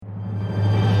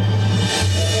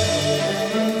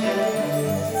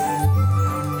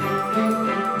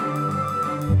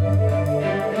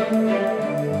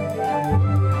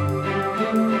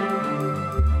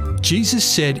Jesus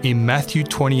said in Matthew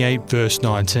 28 verse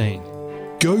 19,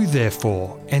 "Go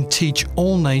therefore and teach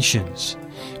all nations,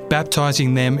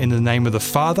 baptizing them in the name of the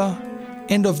Father,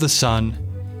 and of the Son,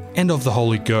 and of the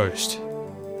Holy Ghost."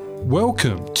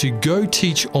 Welcome to Go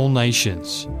Teach All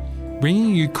Nations,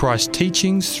 bringing you Christ's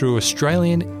teachings through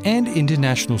Australian and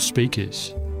international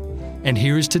speakers. And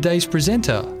here is today's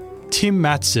presenter, Tim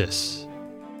Matsis.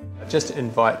 I just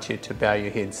invite you to bow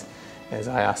your heads as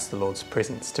I ask the Lord's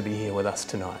presence to be here with us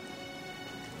tonight.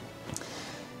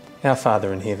 Our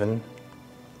Father in heaven,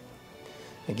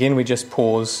 again we just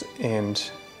pause and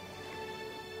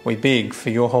we beg for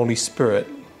your Holy Spirit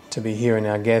to be here in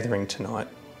our gathering tonight.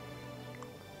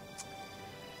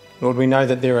 Lord, we know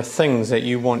that there are things that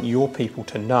you want your people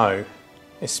to know,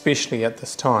 especially at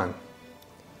this time.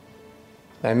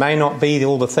 They may not be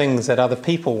all the things that other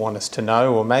people want us to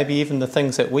know, or maybe even the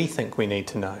things that we think we need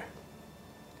to know.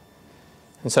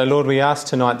 And so, Lord, we ask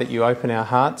tonight that you open our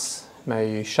hearts.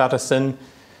 May you shut us in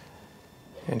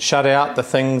and shut out the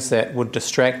things that would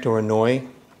distract or annoy.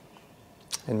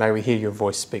 And may we hear your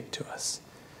voice speak to us.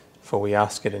 For we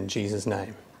ask it in Jesus'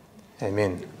 name.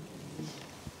 Amen.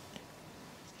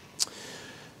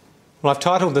 Well, I've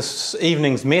titled this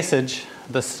evening's message,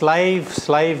 "The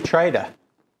Slave Trader."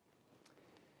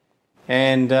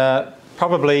 And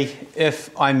probably if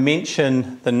I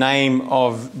mention the name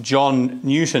of John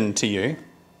Newton to you,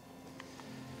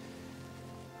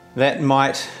 that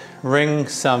might ring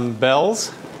some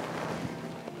bells.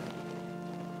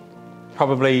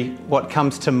 Probably what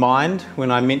comes to mind when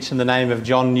I mention the name of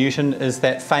John Newton is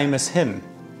that famous hymn,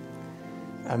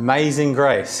 "Amazing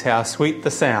Grace, how sweet the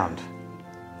sound."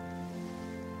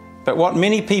 But what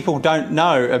many people don't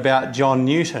know about John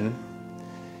Newton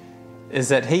is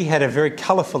that he had a very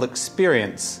colourful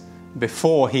experience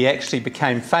before he actually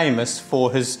became famous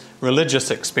for his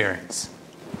religious experience.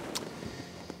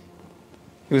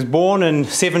 He was born in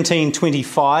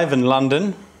 1725 in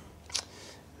London.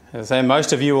 As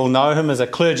most of you will know him as a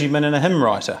clergyman and a hymn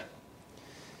writer.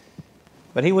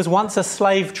 But he was once a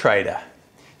slave trader.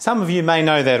 Some of you may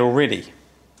know that already,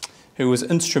 who was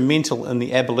instrumental in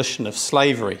the abolition of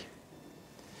slavery.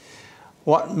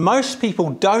 What most people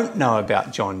don't know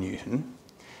about John Newton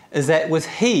is that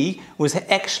he was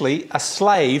actually a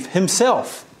slave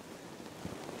himself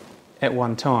at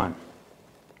one time.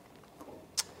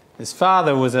 His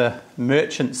father was a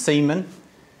merchant seaman,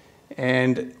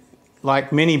 and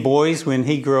like many boys when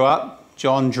he grew up,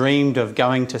 John dreamed of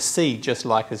going to sea just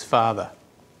like his father.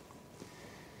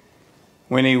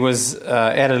 When he was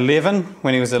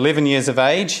 11 years of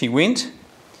age, he went.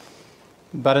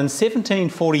 But in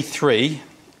 1743,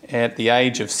 at the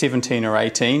age of 17 or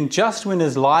 18, just when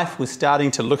his life was starting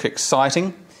to look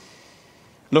exciting,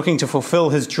 looking to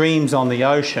fulfill his dreams on the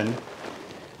ocean,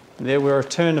 there was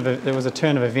a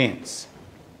turn of events.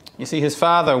 You see, his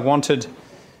father wanted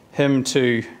him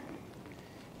to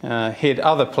head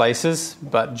other places,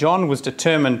 but John was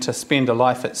determined to spend a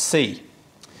life at sea.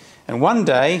 And one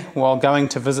day, while going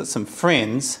to visit some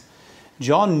friends,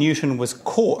 John Newton was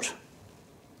caught.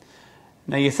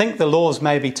 Now, you think the laws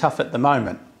may be tough at the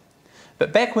moment,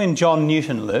 but back when John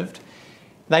Newton lived,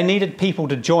 they needed people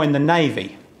to join the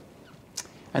Navy.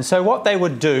 And so what they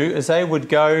would do is they would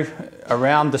go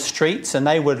around the streets and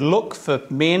they would look for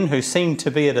men who seemed to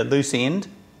be at a loose end,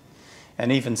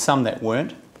 and even some that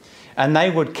weren't, and they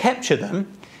would capture them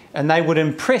and they would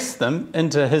impress them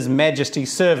into His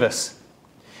Majesty's service.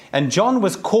 And John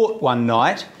was caught one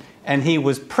night and he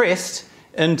was pressed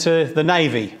into the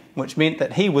Navy, which meant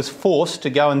that he was forced to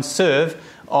go and serve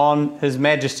on His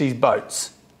Majesty's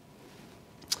boats.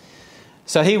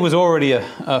 So he was already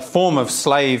a form of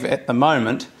slave at the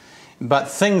moment, but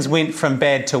things went from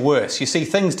bad to worse. You see,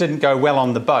 things didn't go well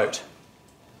on the boat.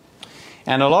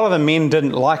 And a lot of the men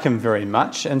didn't like him very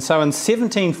much. And so in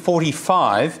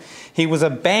 1745, he was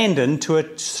abandoned to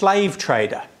a slave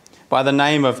trader by the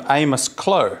name of Amos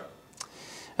Clow.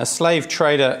 A slave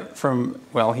trader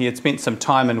he had spent some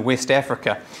time in West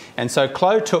Africa. And so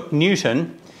Clow took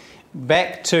Newton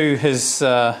back to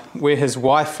where his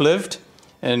wife lived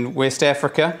in West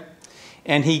Africa,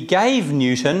 and he gave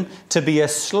Newton to be a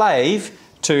slave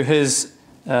to his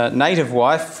native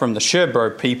wife from the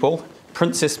Sherbro people,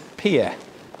 Princess Pierre.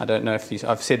 I don't know if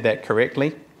I've said that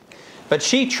correctly. But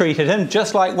she treated him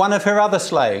just like one of her other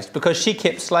slaves because she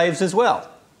kept slaves as well.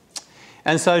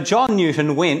 And so John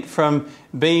Newton went from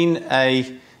being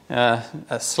a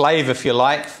slave, if you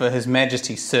like, for His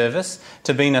Majesty's service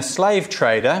to being a slave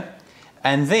trader,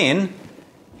 and then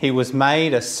he was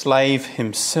made a slave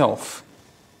himself.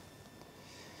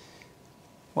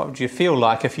 What would you feel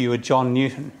like if you were John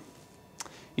Newton?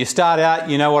 You start out,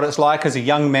 you know what it's like as a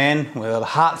young man with a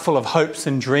heart full of hopes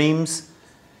and dreams.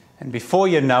 And before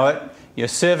you know it, you're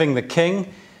serving the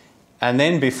king. And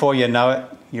then before you know it,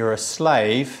 you're a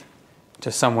slave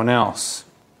to someone else.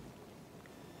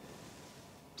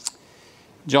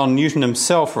 John Newton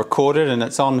himself recorded, and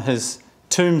it's on his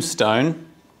tombstone.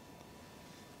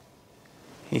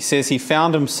 He says he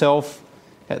found himself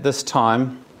at this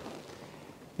time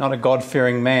not a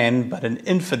God-fearing man, but an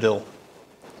infidel.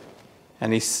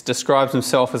 And he describes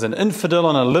himself as an infidel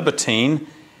and a libertine,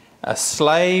 a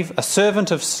slave, a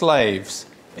servant of slaves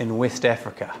in West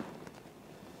Africa.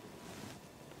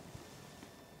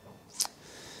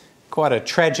 Quite a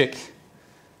tragic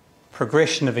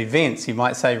progression of events, you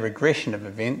might say regression of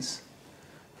events,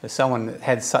 for someone that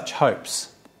had such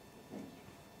hopes.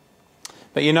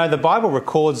 But you know, the Bible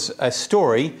records a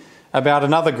story about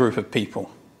another group of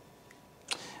people.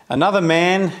 Another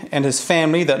man and his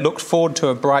family that looked forward to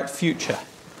a bright future.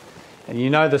 And you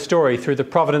know the story. Through the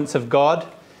providence of God,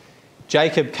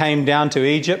 Jacob came down to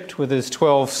Egypt with his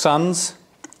 12 sons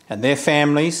and their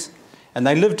families, and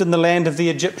they lived in the land of the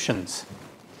Egyptians.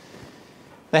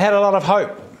 They had a lot of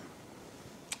hope.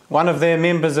 One of the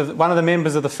members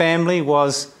of the family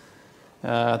was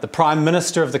the prime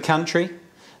minister of the country.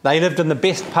 They lived in the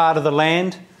best part of the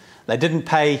land. They didn't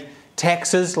pay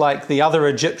taxes like the other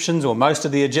Egyptians, or most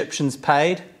of the Egyptians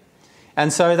paid.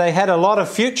 And so they had a lot of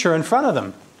future in front of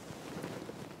them.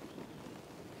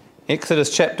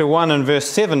 Exodus chapter 1 and verse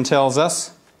 7 tells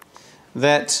us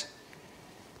that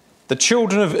the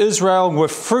children of Israel were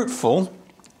fruitful.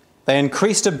 They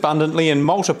increased abundantly and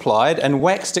multiplied and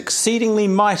waxed exceedingly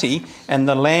mighty, and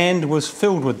the land was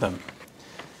filled with them.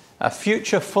 A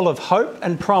future full of hope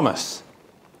and promise.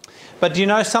 But do you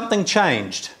know something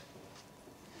changed?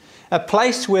 A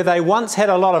place where they once had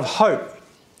a lot of hope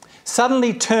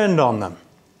suddenly turned on them.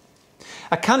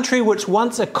 A country which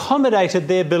once accommodated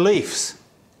their beliefs,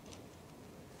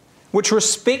 which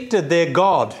respected their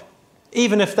God,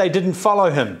 even if they didn't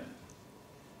follow him.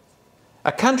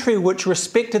 A country which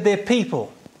respected their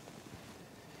people.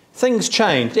 Things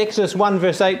changed. Exodus 1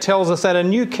 verse 8 tells us that a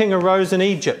new king arose in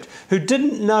Egypt who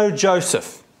didn't know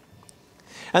Joseph.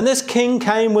 And this king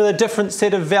came with a different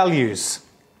set of values.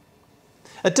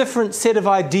 A different set of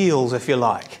ideals, if you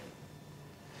like.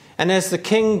 And as the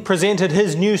king presented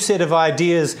his new set of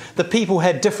ideas, the people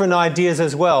had different ideas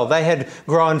as well. They had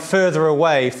grown further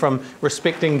away from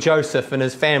respecting Joseph and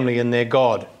his family and their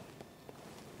God.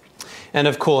 And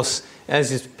of course,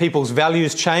 as people's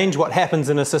values change, what happens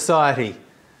in a society?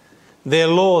 Their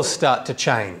laws start to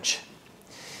change.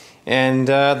 And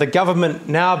the government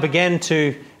now began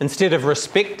to, instead of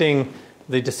respecting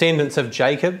the descendants of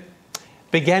Jacob,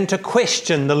 began to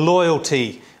question the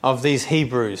loyalty of these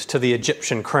Hebrews to the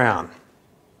Egyptian crown.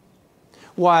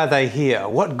 Why are they here?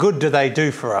 What good do they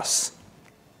do for us?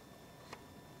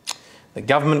 The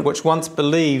government, which once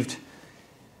believed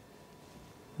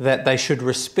that they should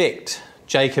respect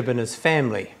Jacob and his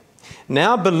family,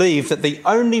 now believed that the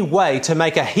only way to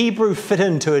make a Hebrew fit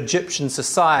into Egyptian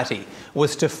society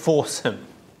was to force him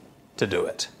to do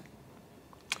it.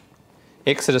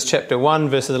 Exodus chapter 1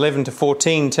 verses 11 to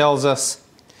 14 tells us,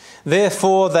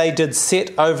 "Therefore they did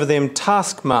set over them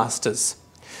taskmasters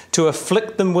to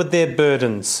afflict them with their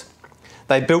burdens.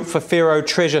 They built for Pharaoh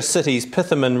treasure cities,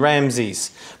 Pithom and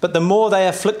Ramses. But the more they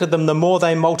afflicted them, the more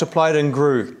they multiplied and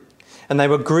grew. And they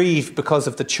were grieved because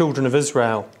of the children of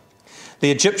Israel. The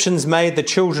Egyptians made the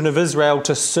children of Israel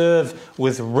to serve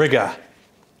with rigour.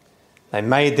 They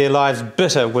made their lives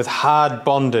bitter with hard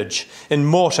bondage, in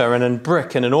mortar and in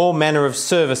brick and in all manner of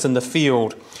service in the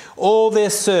field. All their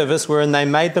service wherein they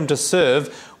made them to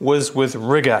serve was with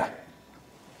rigour."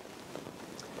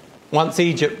 Once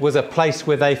Egypt was a place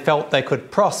where they felt they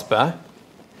could prosper,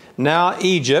 now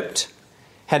Egypt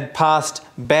had passed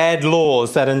bad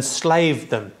laws that enslaved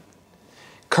them,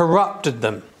 corrupted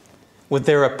them with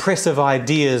their oppressive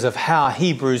ideas of how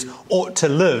Hebrews ought to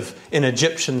live in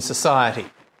Egyptian society.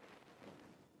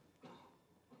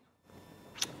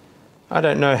 I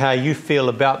don't know how you feel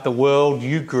about the world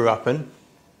you grew up in,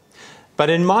 but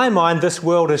in my mind, this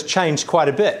world has changed quite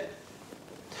a bit.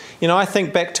 You know, I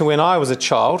think back to when I was a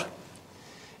child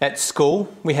at school.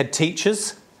 We had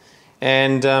teachers,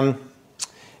 and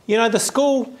the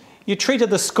school, you treated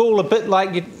the school a bit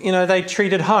like they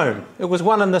treated home. It was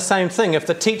one and the same thing. If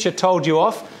the teacher told you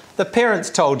off, the parents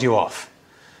told you off,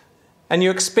 and you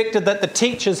expected that the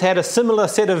teachers had a similar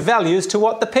set of values to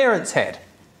what the parents had.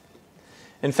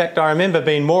 In fact, I remember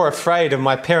being more afraid of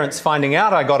my parents finding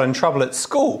out I got in trouble at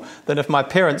school than if my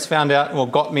parents found out or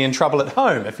got me in trouble at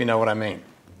home, if you know what I mean.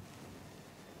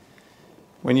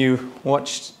 When you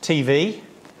watched TV,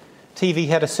 TV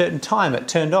had a certain time it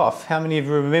turned off. How many of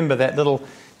you remember that little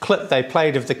clip they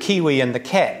played of the kiwi and the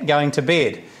cat going to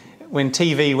bed when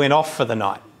TV went off for the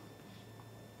night?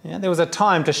 Yeah, there was a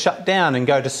time to shut down and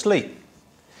go to sleep.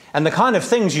 And the kind of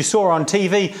things you saw on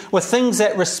TV were things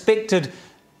that respected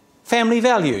family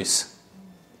values.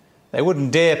 They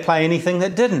wouldn't dare play anything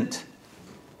that didn't.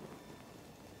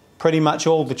 Pretty much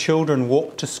all the children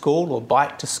walked to school or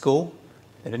biked to school.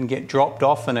 They didn't get dropped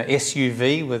off in an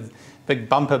SUV with big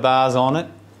bumper bars on it.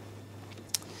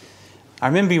 I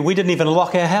remember we didn't even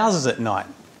lock our houses at night.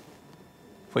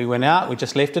 If we went out, we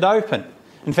just left it open.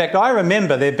 In fact, I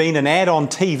remember there being an ad on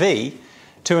TV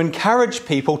to encourage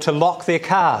people to lock their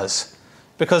cars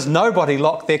because nobody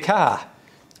locked their car.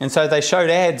 And so they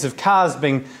showed ads of cars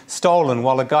being stolen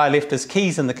while a guy left his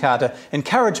keys in the car to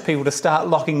encourage people to start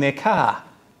locking their car.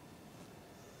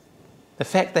 The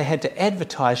fact they had to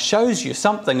advertise shows you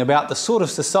something about the sort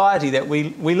of society that we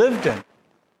lived in.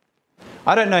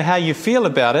 I don't know how you feel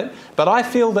about it, but I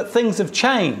feel that things have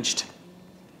changed.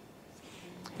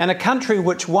 And a country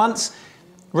which once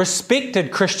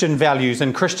respected Christian values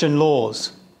and Christian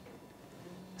laws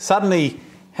suddenly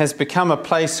has become a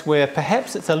place where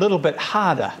perhaps it's a little bit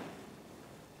harder,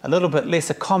 a little bit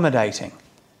less accommodating.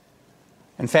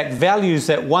 In fact, values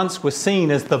that once were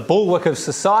seen as the bulwark of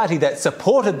society that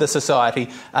supported the society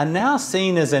are now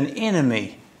seen as an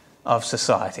enemy of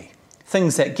society,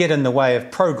 things that get in the way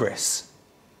of progress.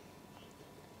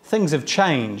 Things have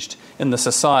changed in the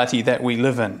society that we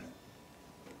live in.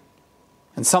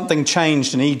 And something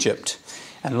changed in Egypt,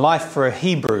 and life for a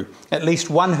Hebrew, at least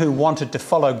one who wanted to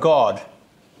follow God,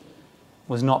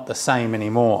 was not the same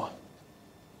anymore.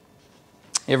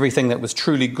 Everything that was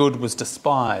truly good was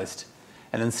despised.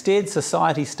 And instead,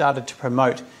 society started to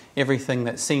promote everything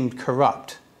that seemed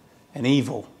corrupt and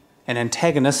evil and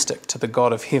antagonistic to the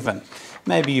God of heaven.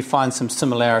 Maybe you find some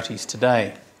similarities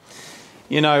today.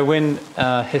 You know, when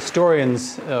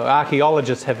historians or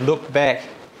archaeologists have looked back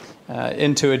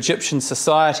into Egyptian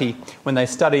society, when they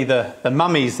study the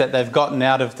mummies that they've gotten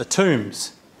out of the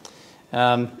tombs,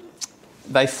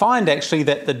 they find actually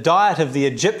that the diet of the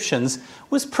Egyptians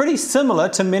was pretty similar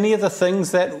to many of the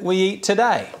things that we eat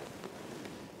today.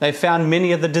 They found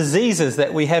many of the diseases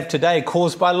that we have today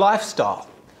caused by lifestyle.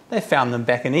 They found them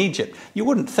back in Egypt. You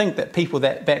wouldn't think that people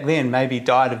that back then maybe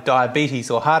died of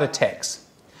diabetes or heart attacks,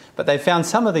 but they found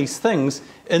some of these things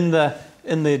in the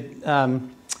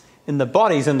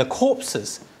bodies and the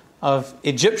corpses of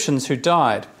Egyptians who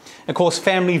died. Of course,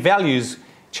 family values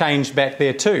changed back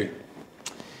there too.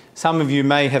 Some of you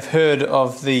may have heard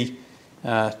of the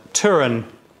Turin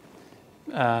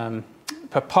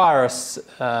papyrus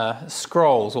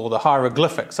scrolls, or the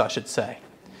hieroglyphics, I should say,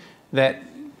 that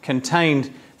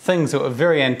contained things that were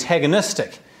very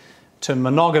antagonistic to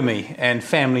monogamy and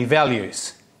family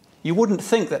values. You wouldn't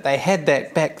think that they had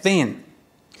that back then.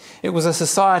 It was a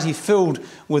society filled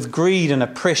with greed and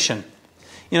oppression.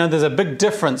 You know, there's a big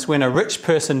difference when a rich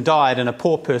person died and a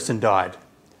poor person died.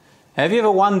 Have you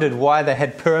ever wondered why they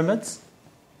had pyramids?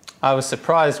 I was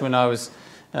surprised when I was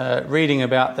reading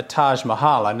about the Taj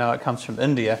Mahal. I know it comes from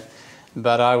India,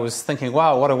 but I was thinking,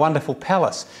 wow, what a wonderful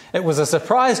palace. It was a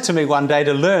surprise to me one day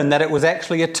to learn that it was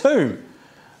actually a tomb,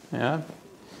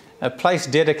 a place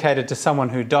dedicated to someone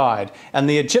who died. And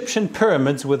the Egyptian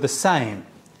pyramids were the same.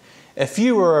 If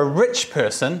you were a rich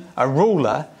person, a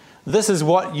ruler, this is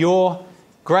what your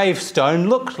gravestone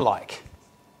looked like.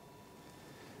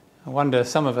 I wonder,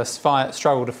 some of us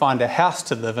struggle to find a house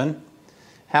to live in.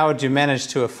 How would you manage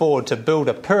to afford to build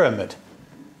a pyramid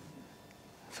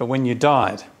for when you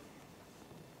died?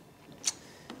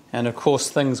 And of course,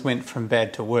 things went from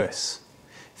bad to worse.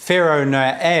 Pharaoh now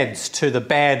adds to the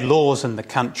bad laws in the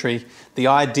country the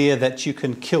idea that you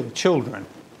can kill children.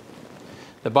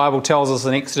 The Bible tells us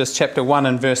in Exodus chapter 1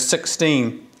 and verse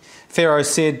 16, Pharaoh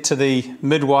said to the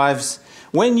midwives,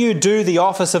 "When you do the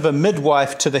office of a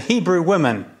midwife to the Hebrew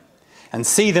women, and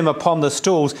see them upon the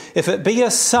stools, if it be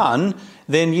a son,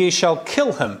 then ye shall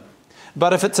kill him.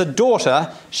 But if it's a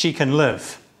daughter, she can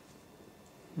live."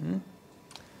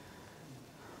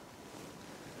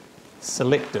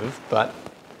 Selective, but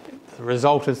the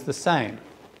result is the same.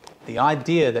 The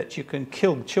idea that you can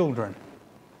kill children.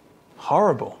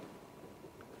 Horrible.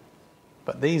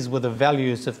 But these were the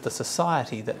values of the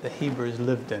society that the Hebrews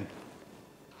lived in.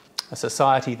 A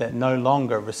society that no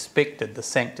longer respected the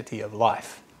sanctity of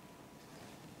life.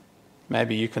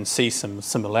 Maybe you can see some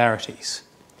similarities.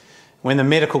 When the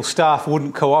medical staff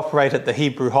wouldn't cooperate at the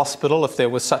Hebrew hospital, if there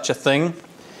was such a thing,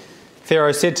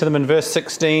 Pharaoh said to them in verse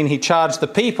 16, he charged the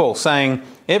people, saying,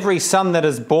 "Every son that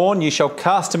is born ye shall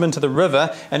cast him into the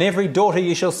river, and every daughter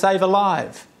ye shall save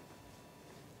alive."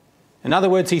 In other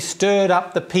words, he stirred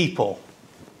up the people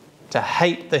to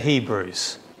hate the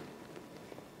Hebrews.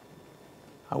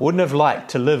 I wouldn't have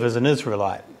liked to live as an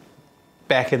Israelite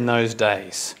back in those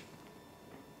days.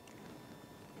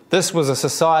 This was a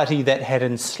society that had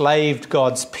enslaved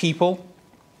God's people,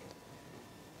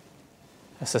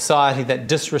 a society that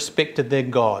disrespected their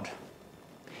God.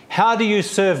 How do you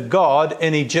serve God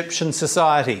in Egyptian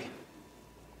society?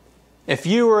 If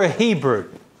you were a Hebrew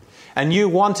and you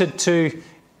wanted to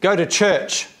go to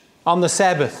church on the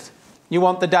Sabbath, you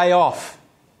want the day off,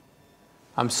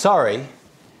 I'm sorry,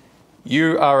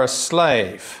 you are a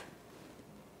slave.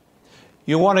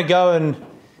 You want to go and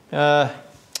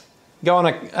go on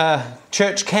a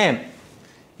church camp,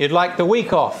 you'd like the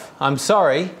week off, I'm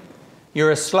sorry,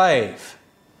 you're a slave.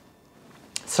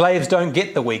 Slaves don't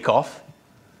get the week off.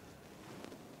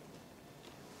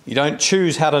 You don't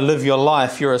choose how to live your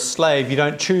life, you're a slave. You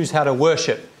don't choose how to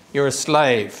worship, you're a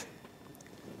slave.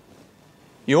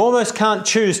 You almost can't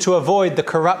choose to avoid the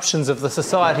corruptions of the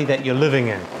society that you're living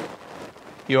in.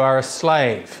 You are a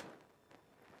slave.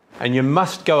 And you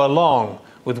must go along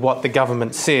with what the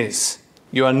government says.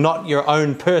 You are not your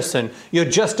own person. You're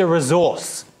just a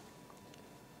resource,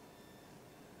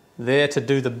 there to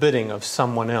do the bidding of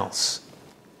someone else.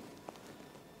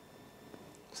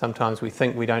 Sometimes we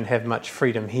think we don't have much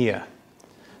freedom here.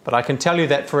 But I can tell you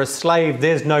that for a slave,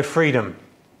 there's no freedom.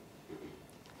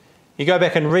 You go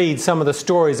back and read some of the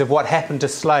stories of what happened to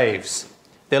slaves.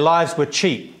 Their lives were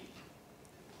cheap.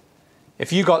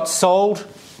 If you got sold,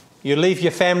 you leave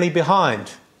your family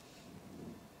behind.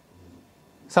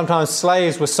 Sometimes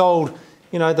slaves were sold,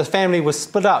 the family was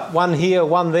split up, one here,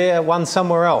 one there, one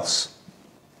somewhere else.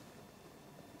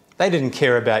 They didn't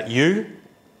care about you.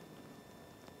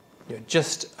 You're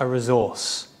just a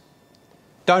resource.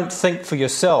 Don't think for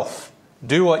yourself.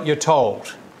 Do what you're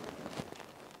told.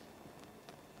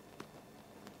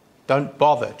 Don't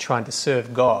bother trying to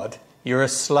serve God. You're a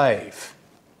slave.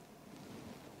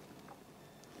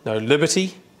 No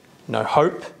liberty, no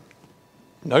hope,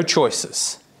 no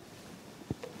choices.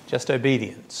 Just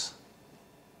obedience.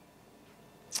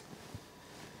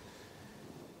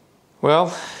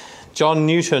 Well, John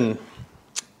Newton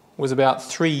was about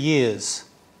 3 years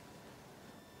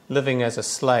living as a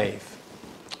slave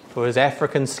for his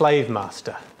African slave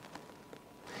master.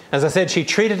 As I said, she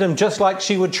treated him just like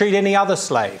she would treat any other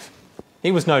slave.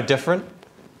 He was no different.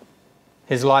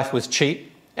 His life was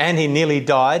cheap, and he nearly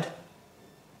died.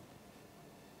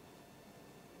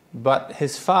 But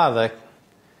his father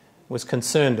was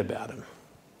concerned about him.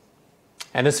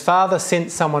 And his father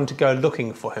sent someone to go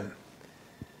looking for him.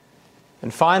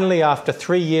 And finally, after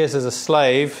 3 years as a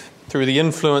slave, through the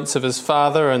influence of his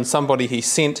father and somebody he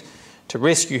sent to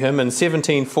rescue him, in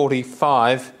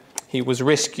 1748 he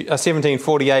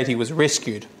was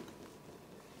rescued.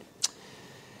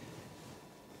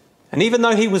 And even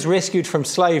though he was rescued from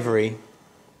slavery,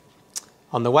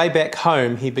 on the way back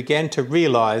home he began to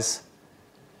realise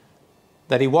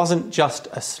that he wasn't just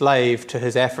a slave to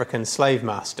his African slave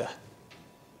master.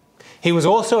 He was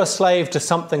also a slave to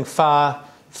something far,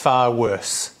 far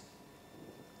worse.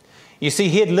 You see,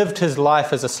 he had lived his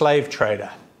life as a slave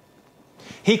trader.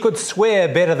 He could swear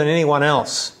better than anyone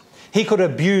else. He could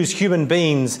abuse human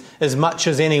beings as much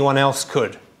as anyone else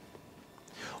could.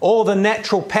 All the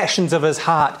natural passions of his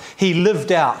heart he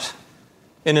lived out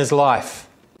in his life.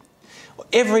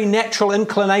 Every natural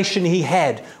inclination he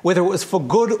had, whether it was for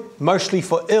good, mostly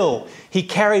for ill, he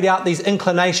carried out these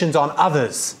inclinations on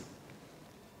others.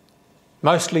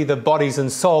 Mostly the bodies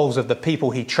and souls of the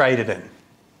people he traded in.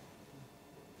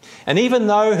 And even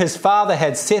though his father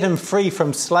had set him free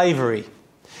from slavery,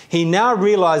 he now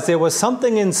realized there was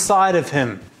something inside of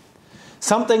him,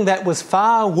 something that was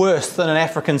far worse than an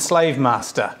African slave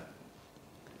master.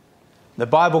 The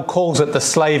Bible calls it the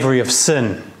slavery of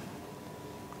sin.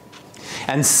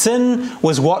 And sin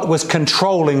was what was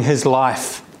controlling his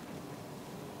life.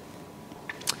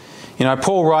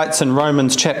 Paul writes in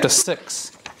Romans chapter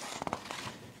 6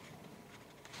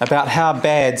 about how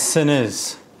bad sin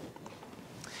is.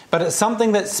 But it's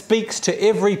something that speaks to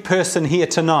every person here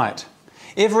tonight,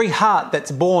 every heart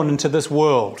that's born into this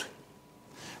world.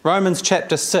 Romans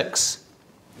chapter 6.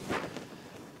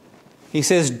 He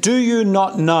says, "Do you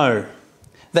not know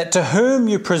that to whom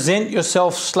you present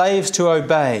yourselves slaves to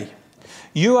obey,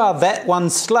 you are that one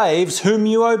slaves whom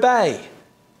you obey,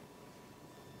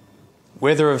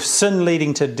 whether of sin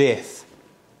leading to death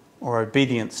or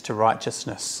obedience to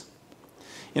righteousness."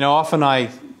 Often I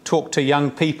talk to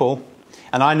young people,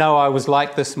 and I know I was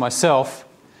like this myself,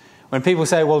 when people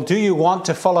say, well, do you want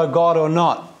to follow God or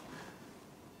not?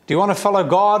 Do you want to follow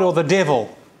God or the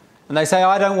devil? And they say,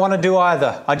 I don't want to do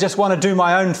either. I just want to do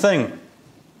my own thing.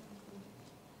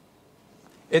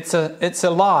 It's a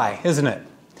lie, isn't it?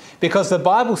 Because the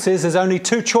Bible says there's only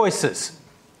two choices.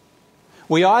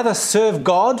 We either serve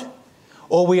God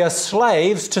or we are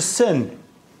slaves to sin.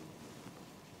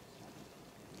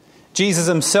 Jesus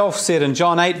himself said in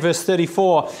John 8 verse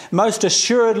 34, "Most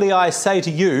assuredly I say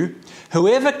to you,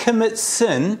 whoever commits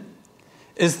sin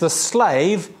is the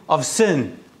slave of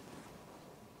sin."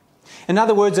 In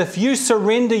other words, if you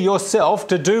surrender yourself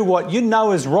to do what you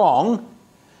know is wrong,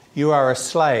 you are a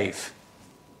slave.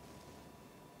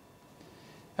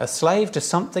 A slave to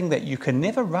something that you can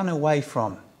never run away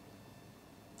from.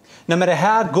 No matter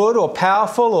how good or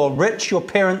powerful or rich your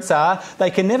parents are, they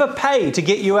can never pay to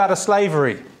get you out of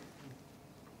slavery.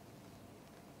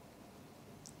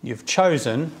 You've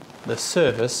chosen the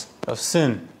service of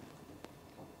sin.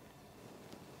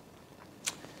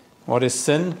 What is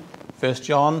sin? 1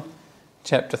 John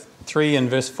chapter 3 and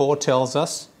verse 4 tells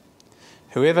us,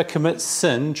 "Whoever commits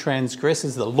sin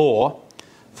transgresses the law,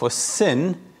 for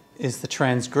sin is the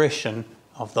transgression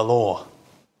of the law."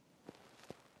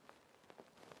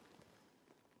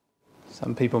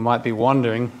 Some people might be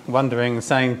wondering and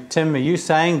saying, "Tim, are you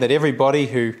saying that everybody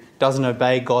who doesn't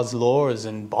obey God's law is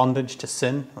in bondage to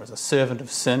sin or is a servant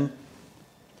of sin?"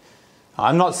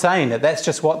 I'm not saying that. That's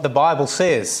just what the Bible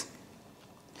says.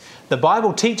 The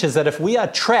Bible teaches that if we are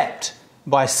trapped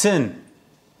by sin,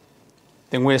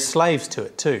 then we're slaves to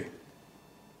it too.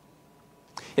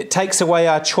 It takes away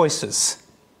our choices.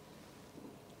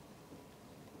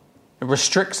 It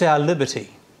restricts our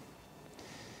liberty.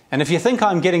 And if you think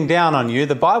I'm getting down on you,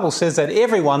 the Bible says that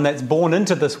everyone that's born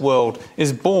into this world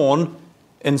is born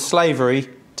in slavery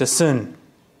to sin.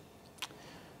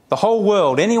 The whole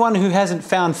world, anyone who hasn't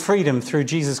found freedom through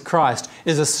Jesus Christ,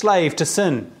 is a slave to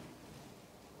sin.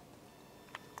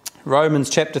 Romans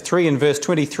chapter 3 and verse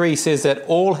 23 says that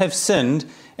all have sinned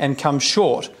and come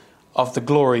short of the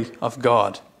glory of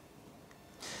God.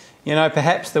 You know,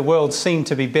 perhaps the world seemed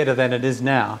to be better than it is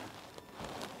now.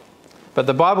 But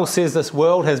the Bible says this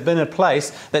world has been a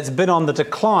place that's been on the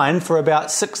decline for about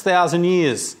 6,000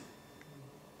 years.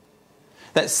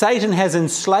 That Satan has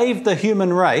enslaved the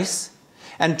human race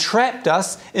and trapped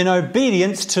us in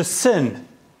obedience to sin.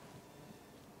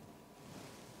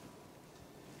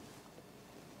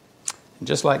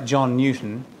 Just like John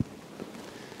Newton,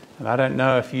 and I don't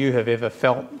know if you have ever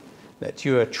felt that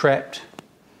you are trapped,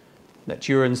 that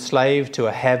you're enslaved to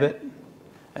a habit,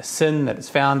 a sin that has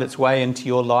found its way into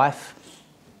your life.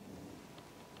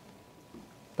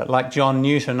 But like John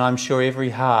Newton, I'm sure every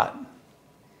heart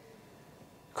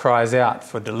cries out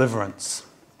for deliverance,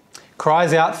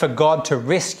 cries out for God to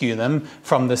rescue them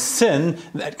from the sin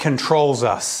that controls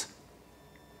us.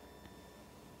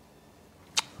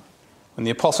 When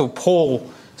the Apostle Paul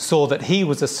saw that he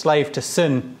was a slave to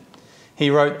sin,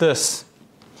 he wrote this.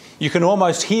 You can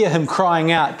almost hear him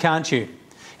crying out, can't you?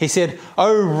 He said,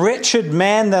 "O wretched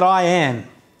man that I am,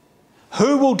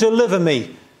 who will deliver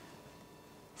me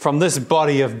from this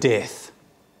body of death?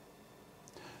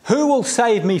 Who will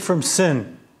save me from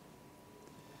sin?"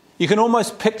 You can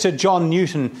almost picture John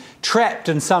Newton trapped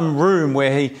in some room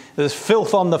where there's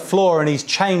filth on the floor and he's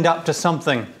chained up to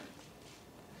something.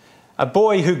 A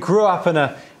boy who grew up in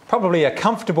probably a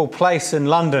comfortable place in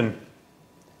London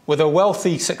with a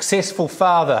wealthy, successful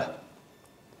father,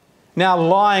 now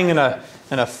lying in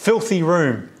a filthy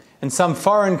room in some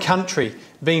foreign country,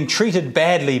 being treated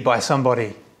badly by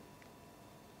somebody.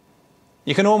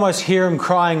 You can almost hear him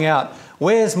crying out,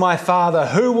 "Where's my father?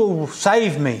 Who will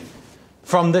save me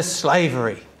from this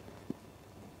slavery?"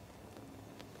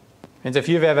 And if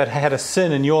you've ever had a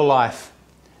sin in your life,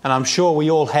 and I'm sure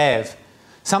we all have,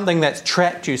 something that's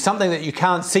trapped you, something that you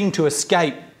can't seem to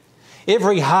escape,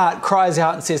 every heart cries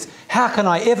out and says, "How can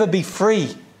I ever be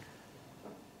free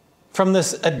from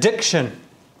this addiction,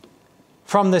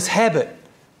 from this habit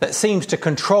that seems to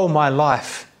control my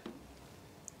life?"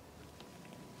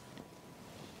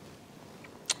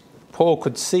 Paul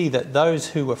could see that those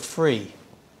who were free,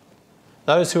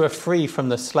 those who are free from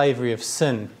the slavery of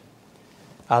sin,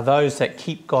 are those that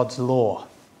keep God's law.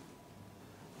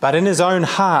 But in his own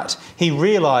heart, he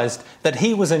realized that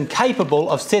he was incapable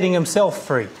of setting himself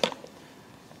free.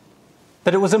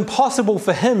 That it was impossible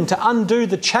for him to undo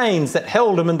the chains that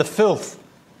held him in the filth.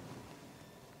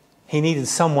 He needed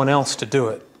someone else to do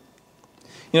it.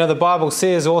 You know, the Bible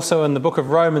says also in the book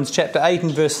of Romans chapter 8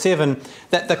 and verse 7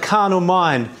 that the carnal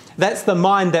mind, that's the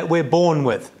mind that we're born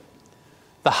with.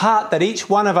 The heart that each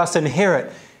one of us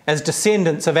inherit as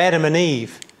descendants of Adam and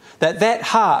Eve, that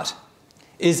heart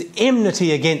is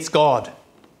enmity against God.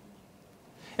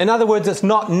 In other words, it's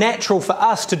not natural for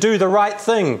us to do the right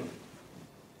thing.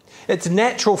 It's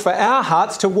natural for our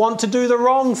hearts to want to do the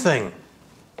wrong thing.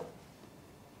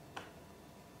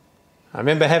 I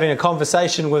remember having a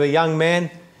conversation with a young man,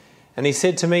 and he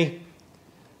said to me,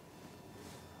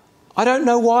 I don't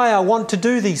know why I want to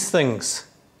do these things.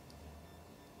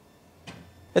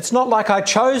 It's not like I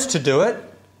chose to do it.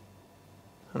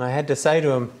 And I had to say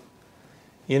to him,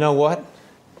 you know what?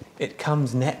 It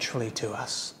comes naturally to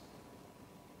us.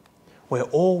 We're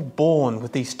all born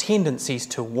with these tendencies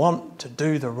to want to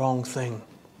do the wrong thing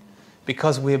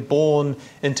because we're born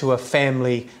into a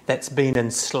family that's been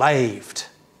enslaved.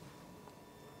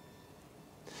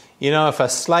 You know,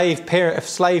 if slave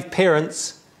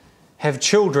parents have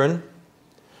children,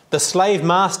 the slave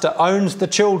master owns the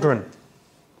children.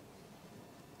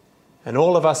 And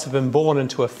all of us have been born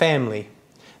into a family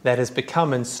that has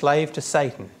become enslaved to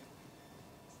Satan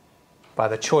by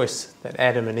the choice that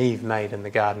Adam and Eve made in the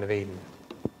Garden of Eden.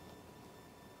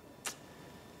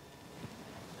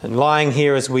 And lying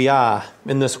here as we are,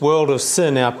 in this world of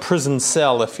sin, our prison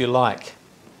cell, if you like,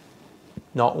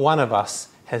 not one of us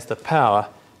has the power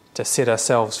to set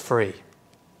ourselves free.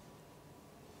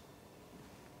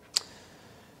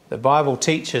 The Bible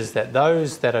teaches that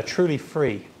those that are truly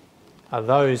free are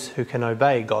those who can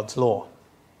obey God's law.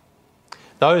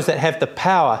 Those that have the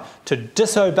power to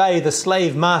disobey the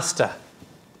slave master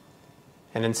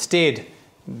and instead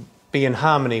be in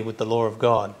harmony with the law of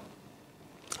God.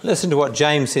 Listen to what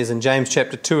James says in James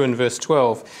chapter 2 and verse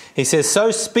 12. He says,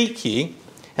 so speak ye,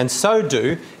 and so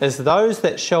do, as those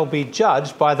that shall be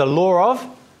judged by the law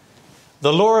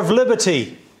of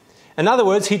liberty. In other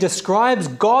words, he describes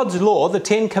God's law, the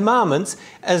Ten Commandments,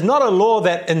 as not a law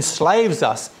that enslaves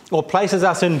us or places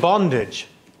us in bondage,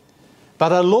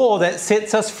 but a law that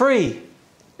sets us free.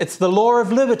 It's the law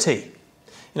of liberty.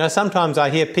 You know, sometimes I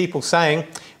hear people saying,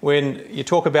 when you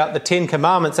talk about the Ten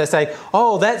Commandments, they say,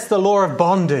 oh, that's the law of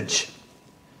bondage.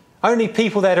 Only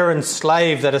people that are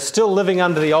enslaved, that are still living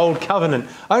under the old covenant,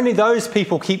 only those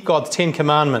people keep God's Ten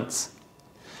Commandments.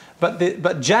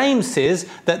 But James says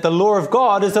that the law of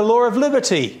God is the law of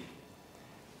liberty.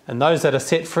 And those that are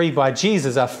set free by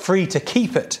Jesus are free to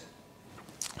keep it.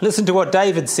 Listen to what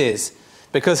David says,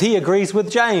 because he agrees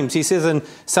with James. He says in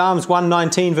Psalms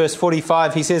 119 verse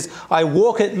 45, he says, I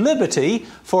walk at liberty,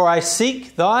 for I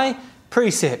seek thy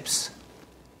precepts.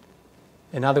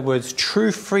 In other words,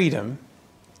 true freedom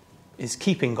is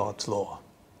keeping God's law,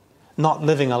 not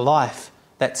living a life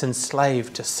that's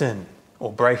enslaved to sin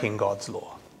or breaking God's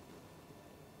law.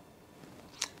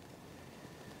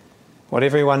 What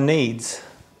everyone needs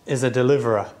is a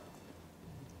deliverer.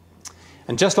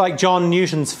 And just like John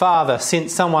Newton's father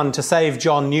sent someone to save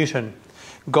John Newton,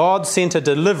 God sent a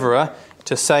deliverer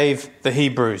to save the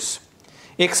Hebrews.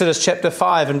 Exodus chapter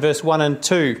 5 and verse 1 and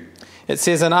 2, it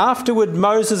says, and afterward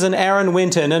Moses and Aaron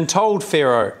went in and told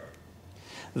Pharaoh,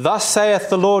 thus saith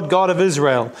the Lord God of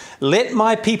Israel, let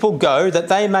my people go, that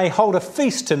they may hold a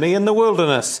feast to me in the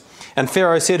wilderness. And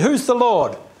Pharaoh said, who's the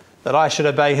Lord, that I should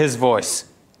obey his voice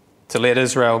to let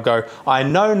Israel go? I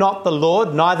know not the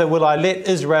Lord, neither will I let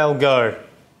Israel go.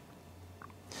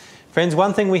 Friends,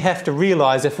 one thing we have to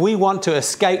realize if we want to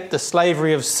escape the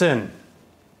slavery of sin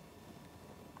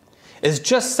is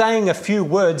just saying a few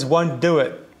words won't do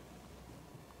it.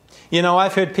 You know,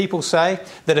 I've heard people say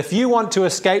that if you want to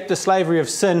escape the slavery of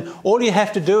sin, all you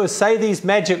have to do is say these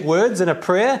magic words in a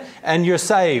prayer and you're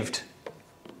saved.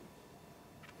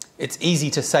 It's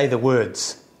easy to say the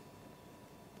words.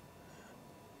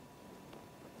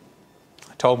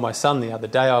 I told my son the other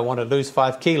day I want to lose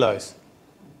 5 kilos.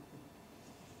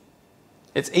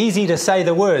 It's easy to say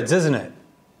the words, isn't it?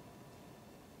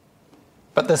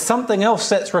 But there's something else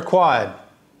that's required.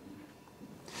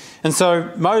 And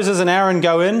so Moses and Aaron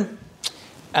go in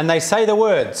and they say the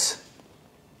words.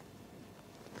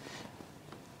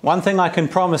 One thing I can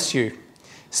promise you,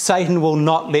 Satan will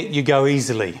not let you go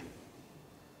easily.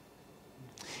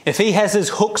 If he has his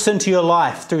hooks into your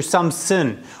life through some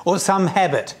sin or some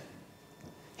habit,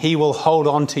 he will hold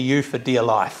on to you for dear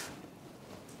life.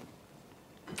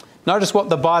 Notice what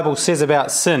the Bible says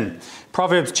about sin.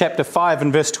 Proverbs chapter 5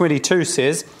 and verse 22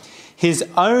 says, his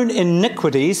own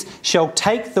iniquities shall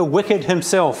take the wicked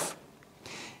himself,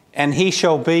 and he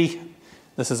shall be,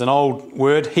 this is an old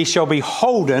word, he shall be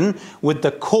holden with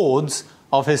the cords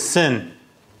of his sin.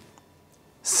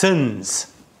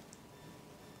 Sins.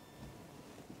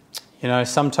 You know,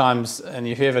 sometimes, and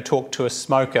if you ever talk to a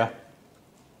smoker,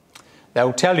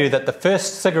 they'll tell you that the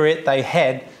first cigarette they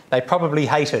had, they probably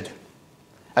hated.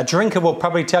 A drinker will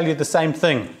probably tell you the same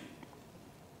thing.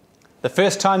 The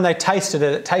first time they tasted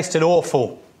it, it tasted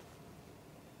awful.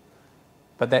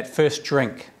 But that first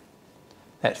drink,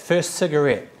 that first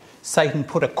cigarette, Satan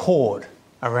put a cord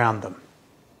around them.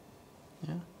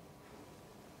 Yeah?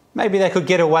 Maybe they could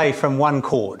get away from one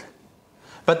cord,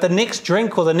 But the next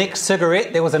drink or the next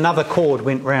cigarette, there was another cord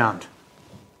went round.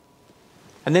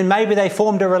 And then maybe they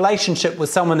formed a relationship with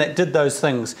someone that did those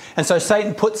things. And so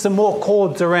Satan put some more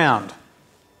cords around.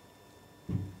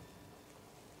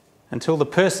 Until the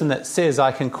person that says,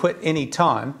 I can quit any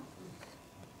time,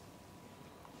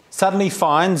 suddenly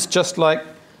finds, just like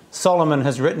Solomon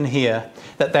has written here,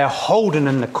 that they're holden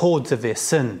in the cords of their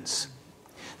sins.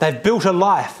 They've built a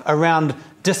life around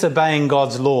disobeying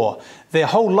God's law. Their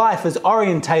whole life is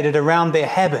orientated around their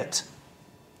habit.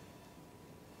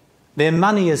 Their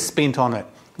money is spent on it.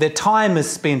 Their time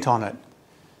is spent on it.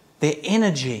 Their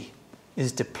energy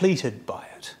is depleted by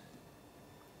it.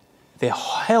 They're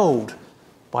held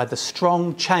by the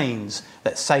strong chains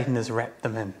that Satan has wrapped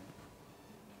them in.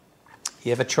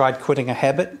 You ever tried quitting a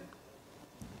habit?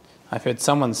 I've heard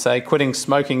someone say quitting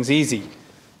smoking's easy.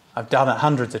 I've done it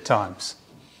hundreds of times.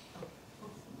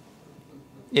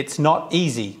 It's not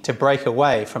easy to break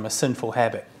away from a sinful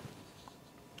habit.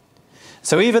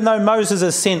 So even though Moses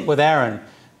is sent with Aaron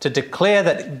to declare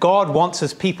that God wants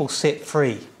his people set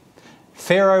free,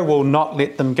 Pharaoh will not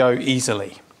let them go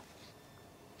easily.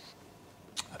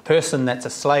 A person that's a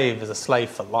slave is a slave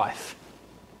for life.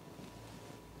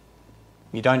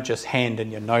 You don't just hand in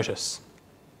your notice.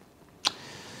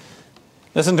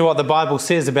 Listen to what the Bible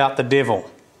says about the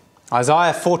devil.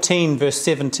 Isaiah 14 verse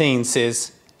 17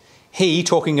 says, He,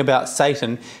 talking about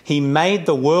Satan, he made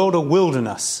the world a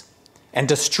wilderness and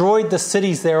destroyed the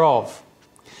cities thereof.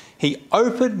 He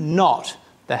opened not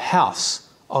the house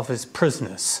of his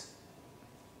prisoners.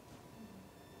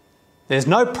 There's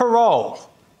no parole,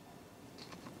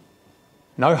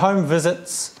 no home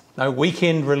visits, no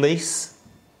weekend release.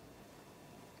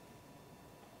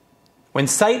 When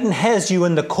Satan has you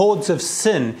in the cords of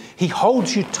sin, he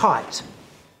holds you tight.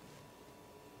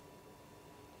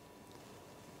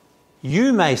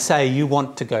 You may say you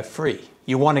want to go free.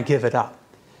 You want to give it up.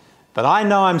 But I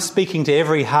know I'm speaking to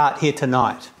every heart here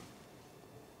tonight.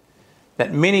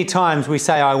 That many times we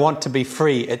say, I want to be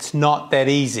free. It's not that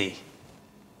easy.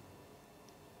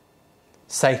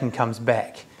 Satan comes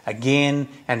back again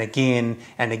and again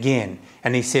and again.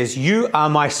 And he says, you are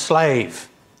my slave.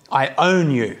 I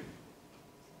own you.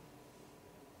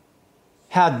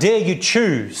 How dare you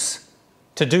choose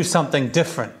to do something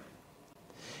different?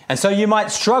 And so you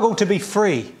might struggle to be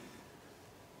free.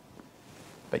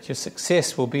 But your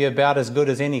success will be about as good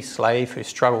as any slave who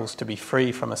struggles to be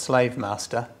free from a slave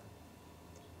master.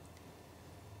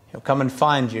 He'll come and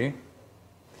find you,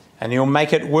 and he'll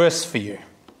make it worse for you.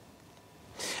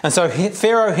 And so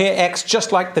Pharaoh here acts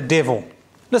just like the devil.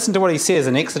 Listen to what he says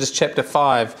in Exodus chapter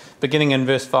 5, beginning in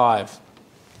verse 5.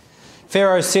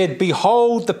 Pharaoh said,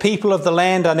 Behold, the people of the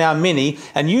land are now many,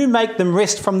 and you make them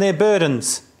rest from their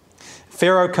burdens.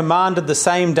 Pharaoh commanded the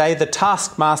same day the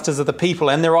taskmasters of the people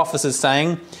and their officers,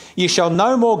 saying, Ye shall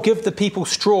no more give the people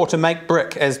straw to make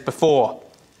brick as before.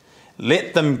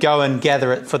 Let them go and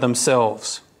gather it for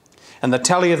themselves. And the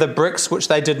tally of the bricks which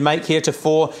they did make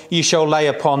heretofore, ye shall lay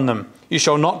upon them. You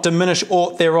shall not diminish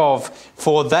aught thereof,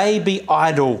 for they be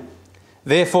idle.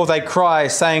 Therefore they cry,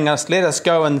 saying, Let us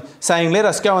go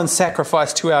and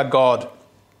sacrifice to our God.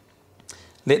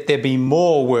 Let there be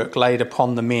more work laid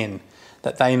upon the men,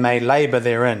 that they may labour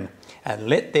therein, and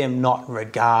let them not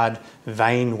regard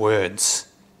vain words.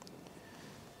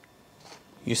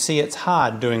 You see, it's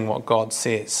hard doing what God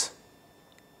says.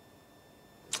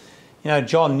 You know,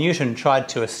 John Newton tried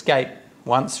to escape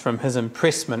once from his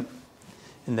impressment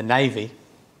in the Navy.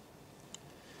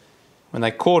 When they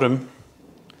caught him,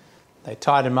 they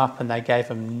tied him up and they gave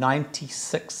him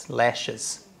 96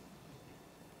 lashes.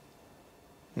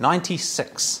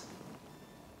 96.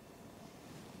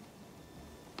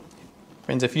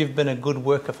 Friends, if you've been a good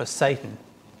worker for Satan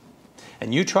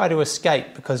and you try to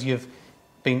escape because you've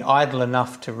been idle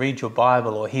enough to read your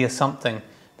Bible or hear something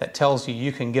that tells you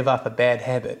you can give up a bad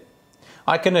habit,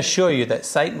 I can assure you that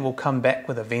Satan will come back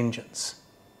with a vengeance.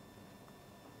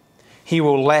 He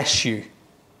will lash you.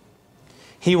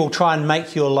 He will try and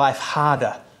make your life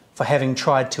harder for having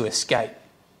tried to escape.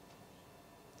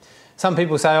 Some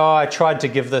people say, I tried to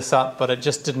give this up, but it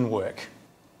just didn't work.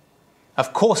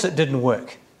 Of course it didn't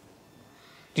work.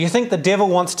 Do you think the devil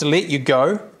wants to let you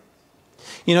go?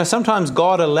 You know, sometimes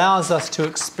God allows us to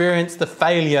experience the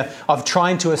failure of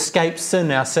trying to escape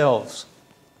sin ourselves.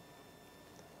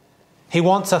 He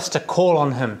wants us to call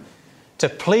on him, to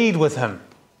plead with him,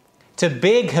 to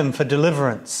beg him for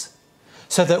deliverance,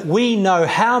 so that we know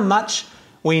how much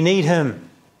we need him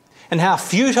and how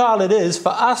futile it is for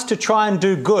us to try and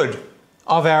do good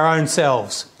of our own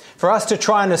selves, for us to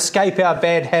try and escape our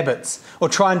bad habits or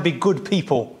try and be good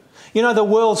people. You know, the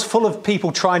world's full of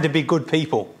people trying to be good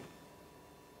people.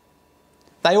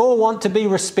 They all want to be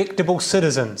respectable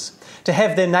citizens, to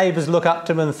have their neighbours look up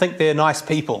to them and think they're nice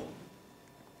people.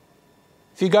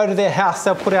 If you go to their house,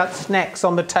 they'll put out snacks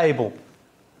on the table.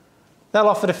 They'll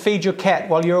offer to feed your cat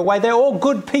while you're away. They're all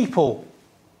good people.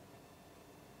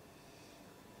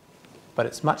 But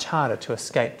it's much harder to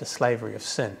escape the slavery of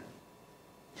sin.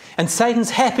 And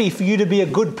Satan's happy for you to be a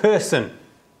good person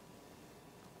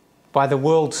by the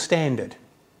world's standard,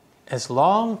 as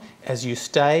long as you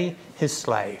stay his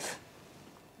slave.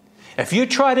 If you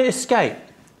try to escape,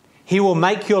 he will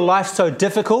make your life so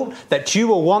difficult that you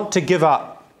will want to give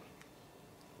up.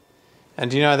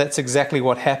 And you know that's exactly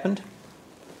what happened.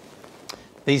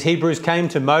 These Hebrews came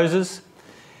to Moses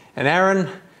and Aaron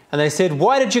and they said,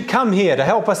 "Why did you come here to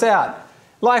help us out?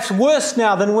 Life's worse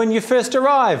now than when you first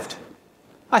arrived.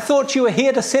 I thought you were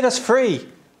here to set us free."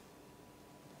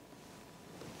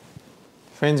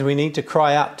 Friends, we need to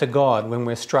cry out to God when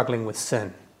we're struggling with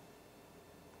sin.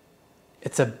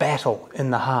 It's a battle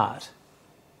in the heart.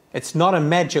 It's not a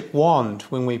magic wand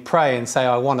when we pray and say,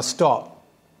 "I want to stop."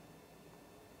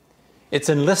 It's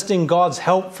enlisting God's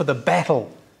help for the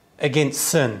battle against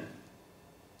sin.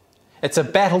 It's a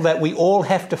battle that we all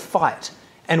have to fight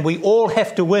and we all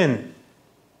have to win.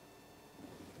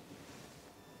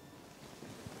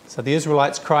 So the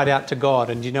Israelites cried out to God,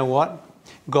 and you know what?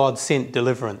 God sent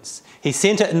deliverance. He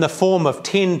sent it in the form of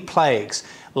 10 plagues,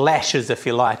 lashes if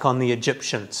you like, on the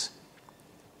Egyptians.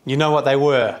 You know what they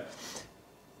were?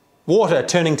 Water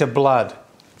turning to blood,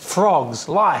 frogs,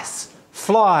 lice,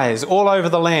 flies all over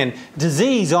the land,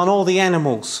 disease on all the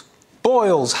animals,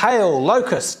 boils, hail,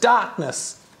 locusts,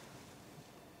 darkness.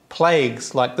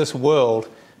 Plagues like this world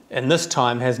in this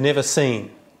time has never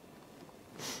seen,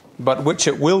 but which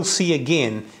it will see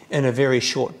again in a very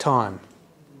short time.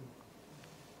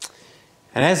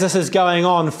 And as this is going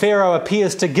on, Pharaoh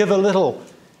appears to give a little.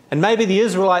 And maybe the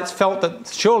Israelites felt that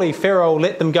surely Pharaoh will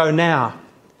let them go now.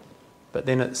 But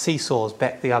then it seesaws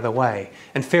back the other way.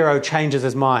 And Pharaoh changes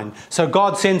his mind. So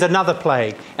God sends another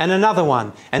plague and another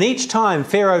one. And each time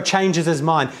Pharaoh changes his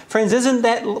mind. Friends, isn't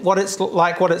that what it's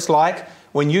like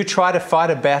when you try to fight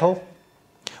a battle?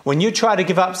 When you try to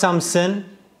give up some sin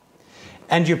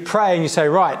and you pray and you say,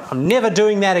 "Right, I'm never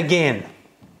doing that again."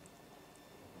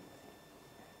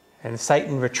 And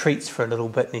Satan retreats for a little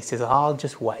bit and he says, "I'll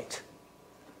just wait."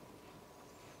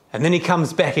 And then he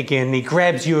comes back again and he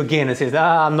grabs you again and says,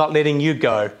 "I'm not letting you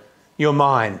go. You're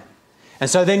mine." And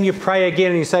so then you pray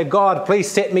again and you say, "God,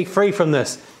 please set me free from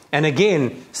this." And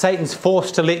again, Satan's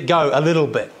forced to let go a little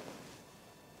bit.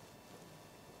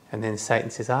 And then Satan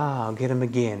says, "I'll get him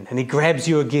again." And he grabs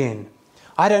you again.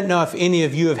 I don't know if any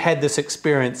of you have had this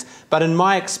experience, but in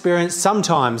my experience,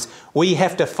 sometimes we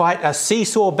have to fight a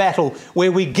seesaw battle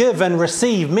where we give and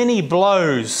receive many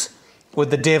blows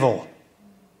with the devil.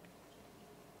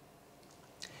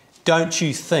 Don't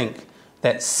you think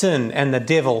that sin and the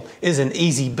devil is an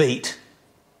easy beat?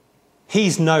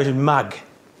 He's no mug.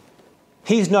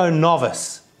 He's no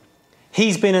novice.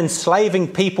 He's been enslaving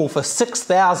people for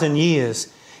 6,000 years.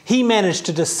 He managed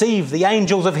to deceive the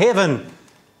angels of heaven.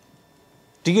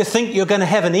 Do you think you're going to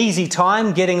have an easy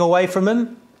time getting away from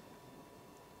him?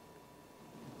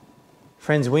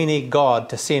 Friends, we need God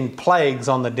to send plagues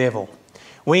on the devil.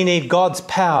 We need God's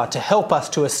power to help us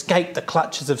to escape the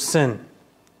clutches of sin.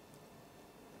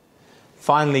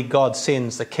 Finally, God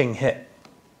sends the king hit.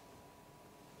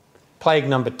 Plague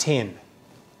number 10.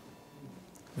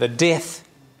 The death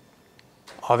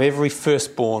of every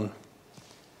firstborn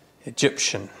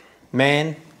Egyptian,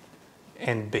 man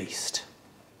and beast.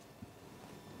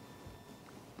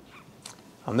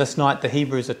 On this night, the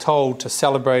Hebrews are told to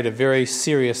celebrate a very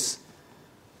serious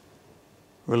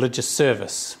religious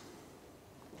service.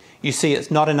 You see,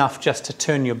 it's not enough just to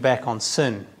turn your back on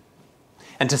sin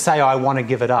and to say, "I want to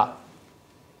give it up."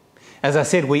 As I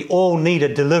said, we all need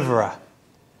a deliverer.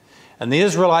 And the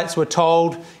Israelites were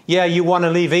told, "Yeah, you want to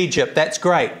leave Egypt, that's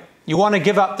great. You want to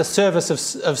give up the service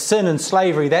of sin and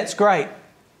slavery, that's great.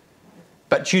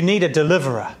 But you need a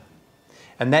deliverer.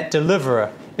 And that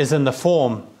deliverer is in the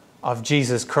form of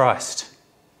Jesus Christ."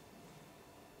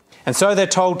 And so they're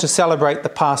told to celebrate the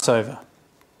Passover.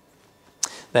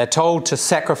 They're told to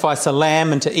sacrifice a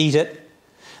lamb and to eat it.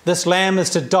 This lamb is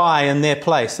to die in their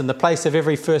place, in the place of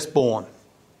every firstborn.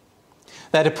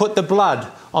 They're to put the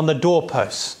blood on the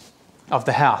doorposts of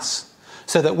the house,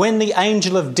 so that when the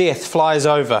angel of death flies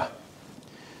over,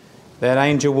 that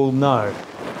angel will know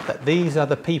that these are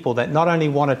the people that not only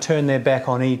want to turn their back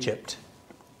on Egypt,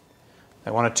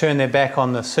 they want to turn their back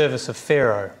on the service of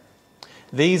Pharaoh.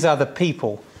 These are the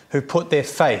people who put their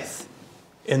faith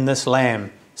in this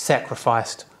lamb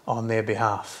sacrificed on their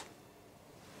behalf.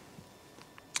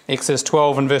 Exodus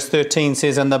 12 and verse 13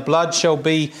 says, "And the blood shall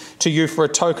be to you for a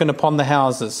token upon the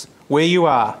houses where you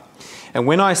are. And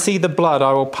when I see the blood,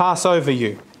 I will pass over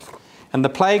you. And the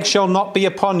plague shall not be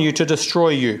upon you to destroy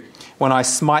you when I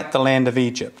smite the land of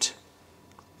Egypt."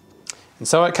 And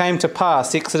so it came to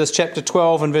pass, Exodus chapter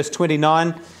 12 and verse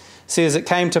 29 says, "It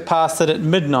came to pass that at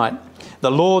midnight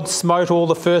the Lord smote all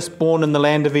the firstborn in the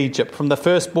land of Egypt, from the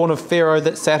firstborn of Pharaoh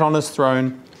that sat on his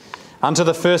throne, unto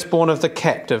the firstborn of the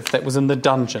captive that was in the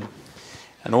dungeon,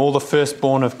 and all the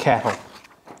firstborn of cattle.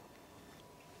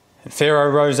 And Pharaoh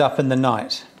rose up in the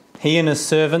night, he and his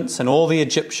servants and all the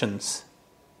Egyptians.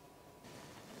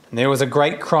 And there was a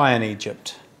great cry in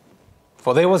Egypt,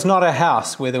 for there was not a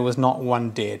house where there was not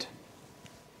one dead.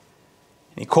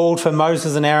 And he called for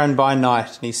Moses and Aaron by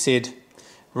night, and he said,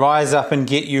 Rise up and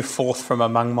get you forth from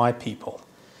among my people,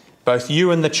 both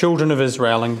you and the children of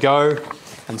Israel, and go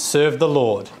and serve the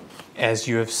Lord as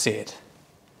you have said."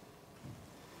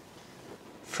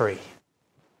 Free.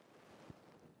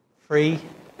 Free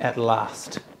at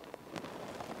last.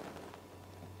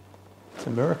 It's a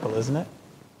miracle, isn't it?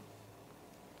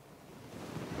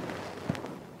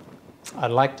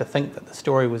 I'd like to think that the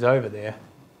story was over there.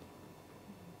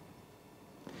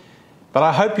 But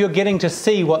I hope you're getting to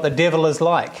see what the devil is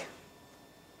like.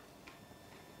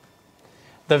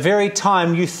 The very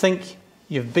time you think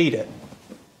you've beat it,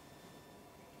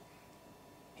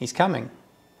 he's coming.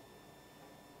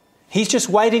 He's just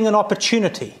waiting an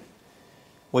opportunity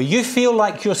where you feel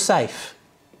like you're safe,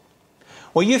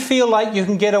 where you feel like you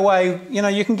can get away,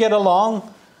 you can get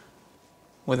along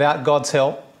without God's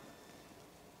help,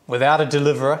 without a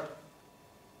deliverer.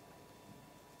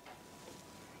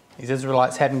 These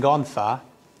Israelites hadn't gone far.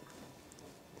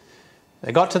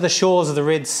 They got to the shores of the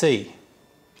Red Sea.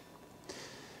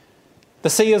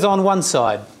 The sea is on one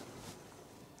side,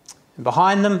 and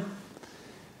behind them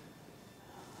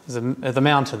are the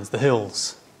mountains, the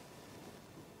hills.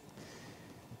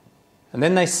 And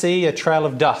then they see a trail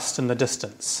of dust in the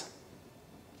distance.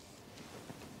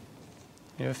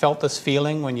 You ever felt this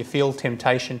feeling when you feel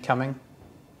temptation coming?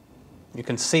 You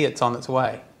can see it's on its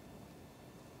way.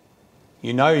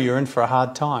 You know you're in for a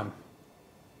hard time.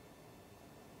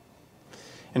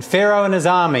 And Pharaoh and his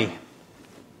army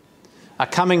are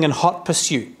coming in hot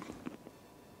pursuit.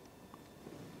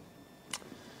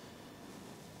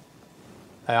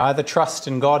 They either trust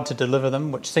in God to deliver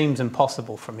them, which seems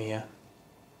impossible from here,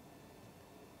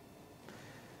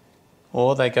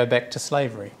 or they go back to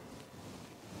slavery.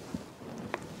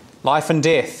 Life and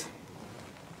death.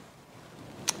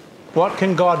 What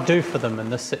can God do for them in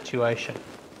this situation?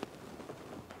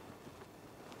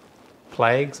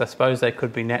 Plagues, I suppose they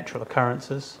could be natural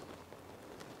occurrences,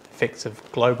 effects of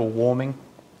global warming,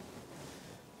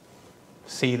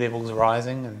 sea levels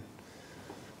rising and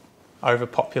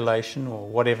overpopulation, or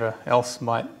whatever else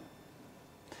might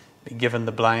be given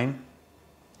the blame.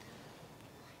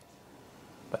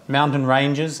 But mountain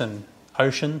ranges and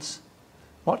oceans,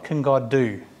 what can God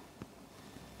do?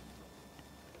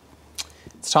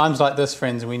 It's times like this,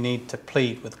 friends, we need to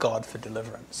plead with God for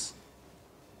deliverance.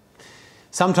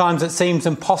 Sometimes it seems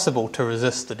impossible to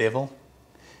resist the devil,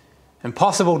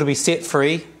 impossible to be set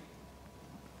free.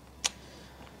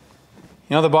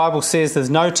 The Bible says there's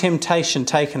no temptation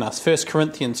taken us. 1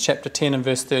 Corinthians chapter 10 and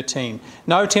verse 13.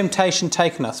 No temptation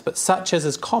taken us, but such as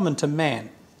is common to man.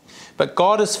 But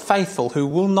God is faithful, who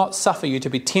will not suffer you to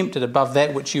be tempted above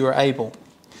that which you are able,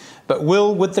 but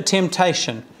will with the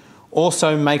temptation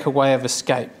also make a way of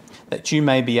escape, that you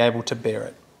may be able to bear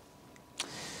it.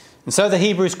 And so the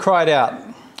Hebrews cried out,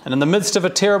 and in the midst of a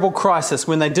terrible crisis,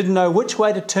 when they didn't know which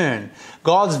way to turn,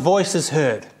 God's voice is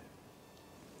heard.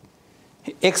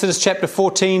 Exodus chapter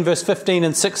 14, verse 15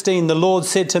 and 16, the Lord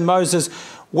said to Moses,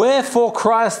 "Wherefore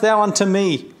criest thou unto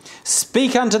me?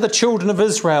 Speak unto the children of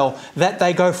Israel that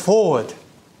they go forward."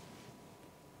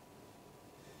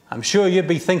 I'm sure you'd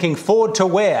be thinking, forward to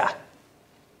where?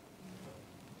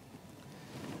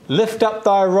 "Lift up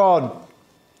thy rod,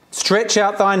 stretch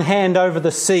out thine hand over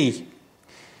the sea,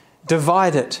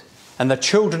 divide it, and the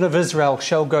children of Israel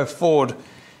shall go forward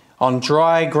on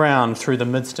dry ground through the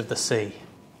midst of the sea."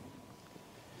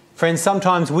 Friends,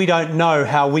 sometimes we don't know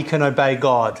how we can obey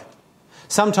God.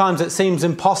 Sometimes it seems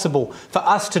impossible for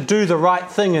us to do the right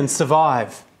thing and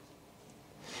survive.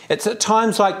 It's at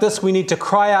times like this we need to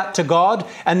cry out to God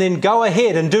and then go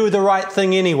ahead and do the right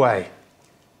thing anyway,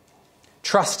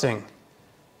 trusting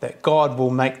that God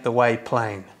will make the way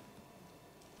plain,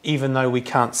 even though we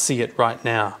can't see it right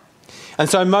now. And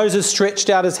so Moses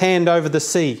stretched out his hand over the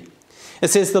sea. It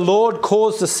says, "The Lord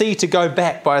caused the sea to go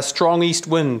back by a strong east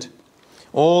wind,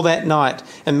 all that night,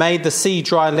 and made the sea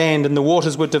dry land, and the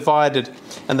waters were divided.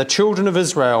 And the children of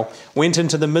Israel went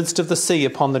into the midst of the sea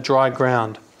upon the dry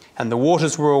ground, and the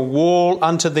waters were a wall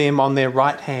unto them on their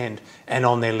right hand and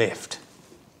on their left.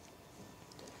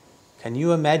 Can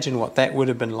you imagine what that would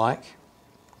have been like?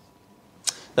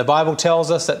 The Bible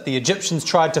tells us that the Egyptians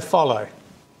tried to follow,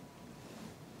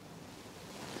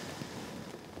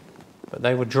 but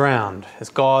they were drowned as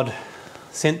God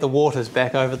sent the waters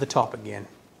back over the top again.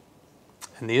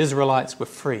 And the Israelites were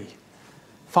free,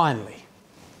 finally,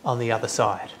 on the other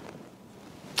side.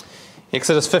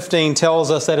 Exodus 15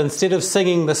 tells us that instead of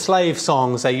singing the slave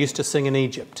songs they used to sing in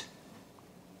Egypt,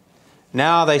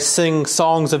 now they sing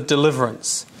songs of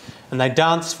deliverance, and they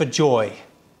dance for joy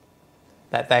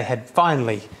that they had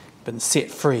finally been set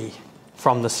free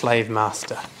from the slave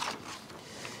master.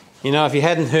 You know, if you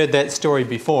hadn't heard that story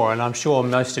before, and I'm sure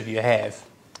most of you have,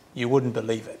 you wouldn't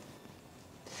believe it.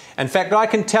 In fact, I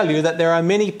can tell you that there are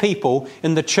many people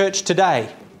in the church today,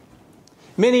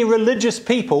 many religious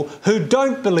people who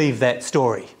don't believe that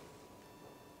story. You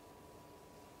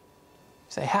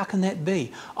say, how can that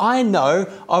be? I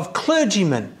know of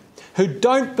clergymen who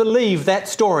don't believe that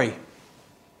story.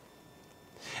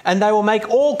 And they will make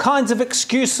all kinds of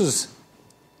excuses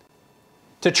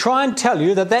to try and tell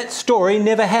you that that story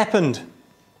never happened,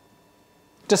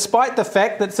 despite the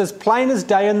fact that it's as plain as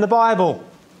day in the Bible.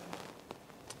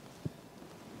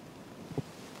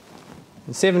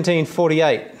 In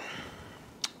 1748,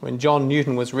 when John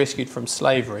Newton was rescued from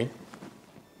slavery,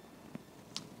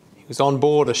 he was on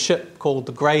board a ship called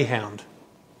the Greyhound,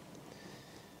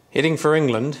 heading for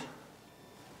England,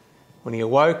 when he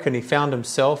awoke and he found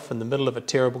himself in the middle of a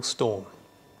terrible storm.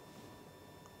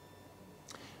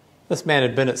 This man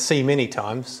had been at sea many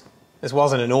times. This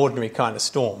wasn't an ordinary kind of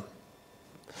storm.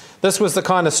 This was the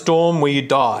kind of storm where you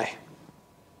die.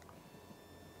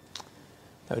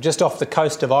 They were just off the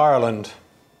coast of Ireland,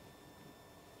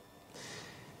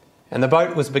 and the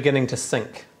boat was beginning to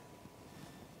sink.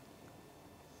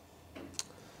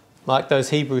 Like those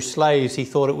Hebrew slaves, he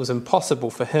thought it was impossible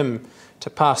for him to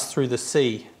pass through the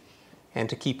sea and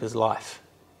to keep his life.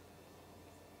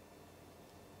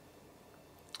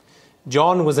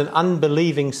 John was an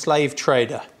unbelieving slave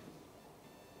trader,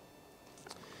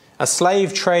 a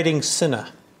slave trading sinner.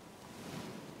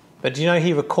 But do you know,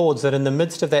 he records that in the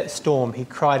midst of that storm, he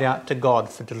cried out to God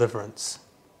for deliverance.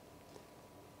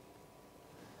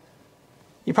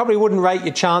 You probably wouldn't rate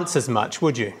your chances much,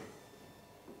 would you?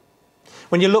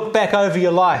 When you look back over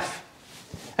your life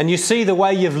and you see the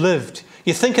way you've lived,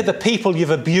 you think of the people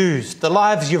you've abused, the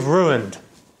lives you've ruined,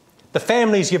 the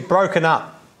families you've broken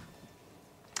up,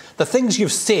 the things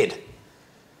you've said.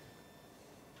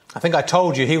 I think I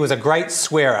told you he was a great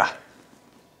swearer.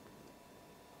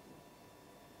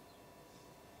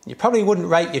 You probably wouldn't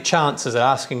rate your chances at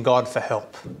asking God for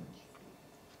help.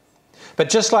 But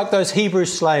just like those Hebrew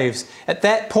slaves, at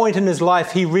that point in his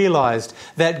life he realised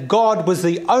that God was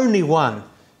the only one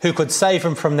who could save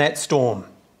him from that storm.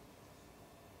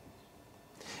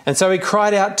 And so he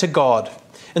cried out to God,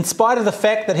 in spite of the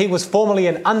fact that he was formerly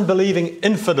an unbelieving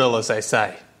infidel, as they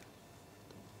say.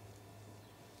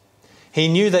 He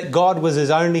knew that God was his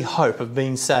only hope of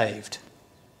being saved.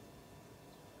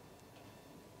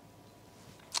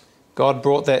 God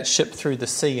brought that ship through the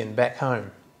sea and back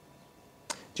home.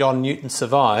 John Newton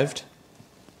survived,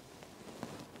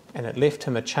 and it left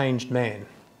him a changed man.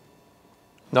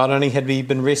 Not only had he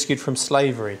been rescued from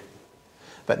slavery,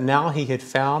 but now he had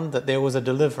found that there was a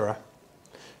deliverer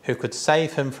who could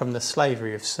save him from the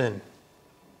slavery of sin.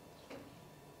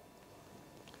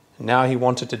 And now he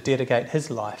wanted to dedicate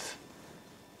his life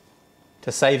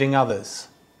to saving others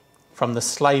from the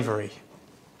slavery,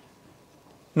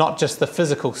 not just the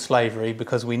physical slavery,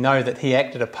 because we know that he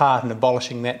acted a part in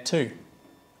abolishing that too.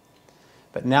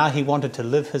 But now he wanted to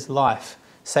live his life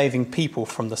saving people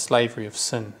from the slavery of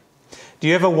sin. Do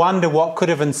you ever wonder what could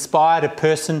have inspired a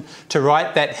person to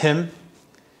write that hymn?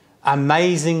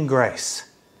 Amazing grace,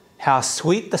 how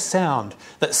sweet the sound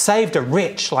that saved a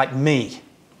wretch like me.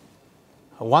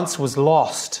 I once was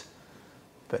lost,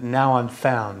 but now I'm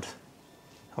found.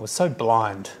 I was so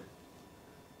blind,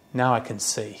 now I can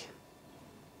see.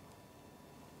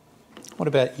 What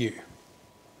about you?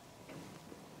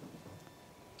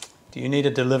 Do you need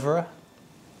a deliverer?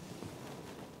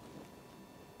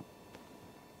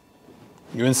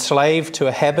 You're enslaved to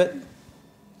a habit?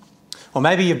 Or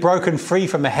maybe you've broken free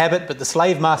from a habit, but the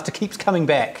slave master keeps coming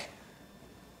back.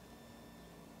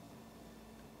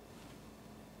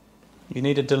 You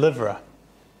need a deliverer.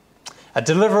 A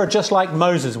deliverer just like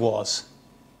Moses was.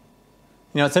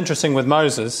 You know, it's interesting with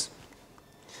Moses.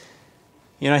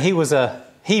 You know, he was a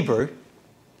Hebrew.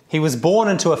 He was born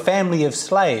into a family of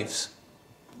slaves,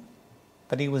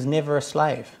 but he was never a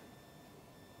slave.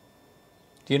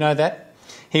 Do you know that?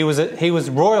 He was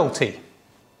royalty.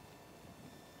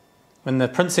 When the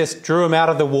princess drew him out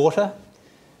of the water,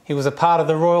 he was a part of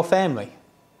the royal family.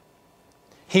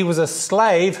 He was a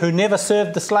slave who never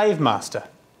served the slave master.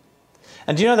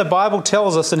 And do you know the Bible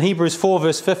tells us in Hebrews 4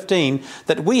 verse 15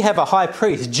 that we have a high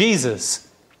priest, Jesus,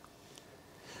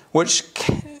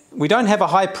 we don't have a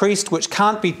high priest which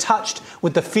can't be touched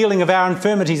with the feeling of our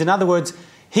infirmities. In other words,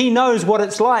 he knows what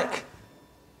it's like.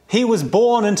 He was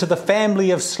born into the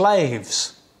family of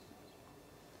slaves,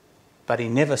 but he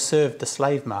never served the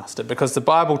slave master, because the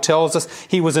Bible tells us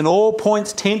he was in all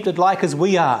points tempted like as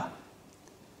we are,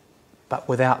 but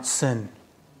without sin.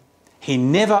 He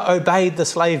never obeyed the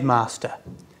slave master,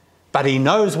 but he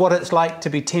knows what it's like to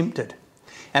be tempted.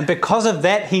 And because of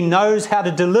that, he knows how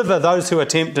to deliver those who are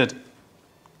tempted.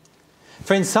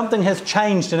 Friends, something has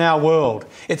changed in our world.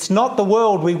 It's not the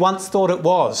world we once thought it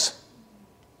was.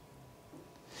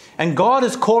 And God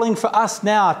is calling for us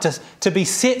now to be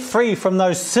set free from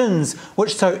those sins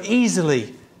which so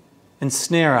easily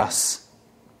ensnare us.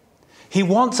 He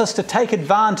wants us to take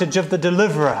advantage of the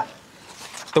deliverer,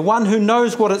 the one who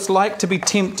knows what it's like to be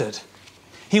tempted.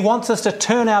 He wants us to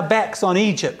turn our backs on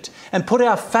Egypt and put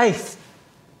our faith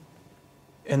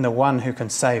in the one who can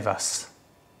save us.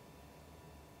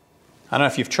 I don't know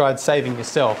if you've tried saving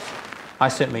yourself. I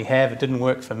certainly have. It didn't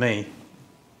work for me.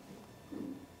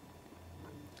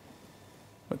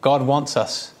 But God wants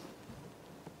us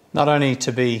not only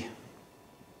to be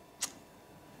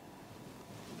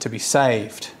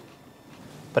saved,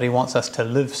 but he wants us to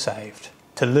live saved,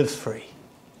 to live free.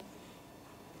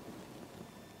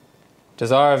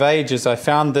 Desire of Ages, I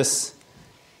found this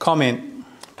comment,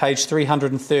 page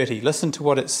 330. Listen to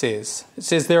what it says. It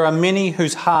says, there are many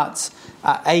whose hearts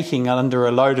are aching under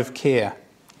a load of care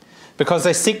because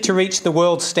they seek to reach the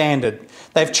world's standard.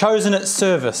 They've chosen its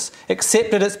service,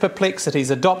 accepted its perplexities,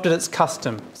 adopted its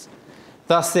customs.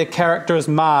 Thus their character is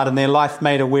marred and their life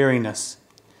made a weariness.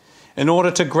 In order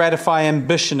to gratify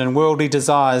ambition and worldly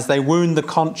desires, they wound the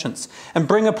conscience and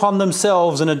bring upon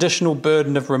themselves an additional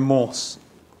burden of remorse.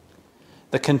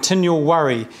 The continual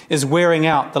worry is wearing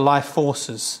out the life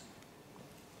forces.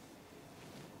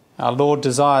 Our Lord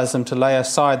desires them to lay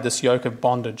aside this yoke of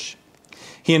bondage.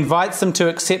 He invites them to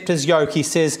accept his yoke. He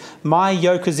says, my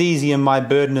yoke is easy and my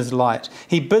burden is light.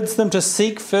 He bids them to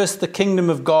seek first the kingdom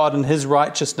of God and his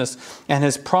righteousness, and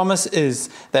his promise is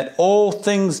that all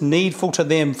things needful to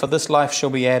them for this life shall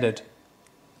be added.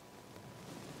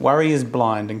 Worry is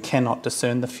blind and cannot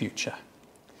discern the future,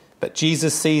 but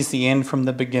Jesus sees the end from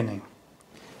the beginning.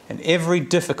 In every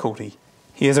difficulty,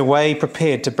 he has a way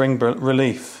prepared to bring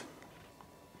relief.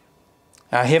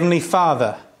 Our Heavenly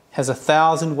Father has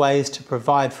 1,000 ways to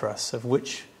provide for us, of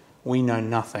which we know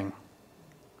nothing.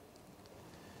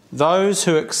 Those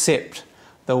who accept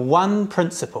the one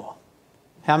principle,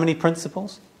 how many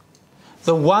principles?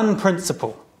 The one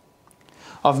principle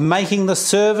of making the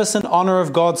service and honour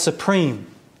of God supreme,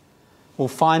 will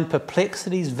find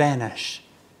perplexities vanish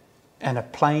and a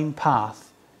plain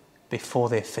path before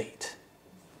their feet.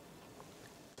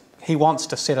 He wants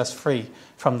to set us free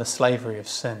from the slavery of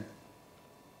sin.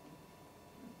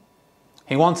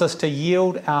 He wants us to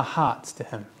yield our hearts to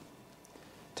him,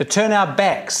 to turn our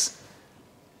backs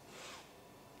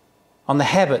on the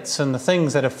habits and the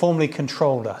things that have formerly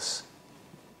controlled us.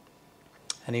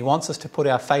 And he wants us to put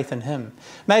our faith in him.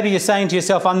 Maybe you're saying to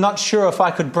yourself, I'm not sure if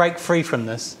I could break free from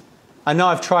this. I know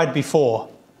I've tried before.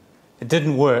 It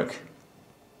didn't work.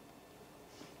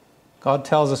 God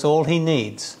tells us all he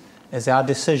needs is our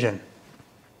decision.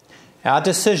 Our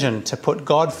decision to put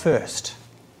God first.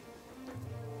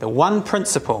 The one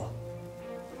principle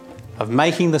of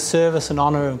making the service and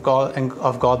honour of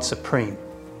God supreme.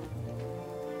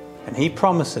 And he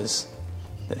promises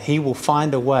that he will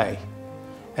find a way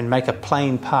and make a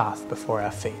plain path before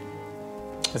our feet.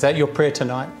 Is that your prayer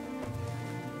tonight?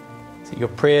 Is it your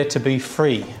prayer to be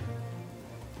free?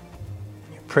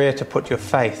 Your prayer to put your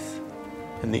faith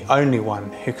in the only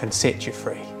one who can set you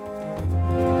free?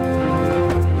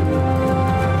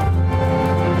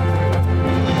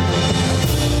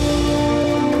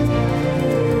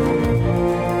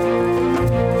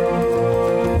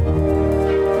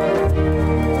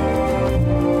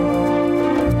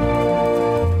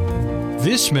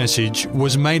 This message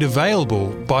was made available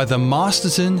by the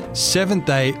Masterton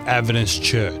Seventh-day Adventist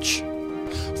Church.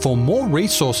 For more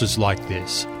resources like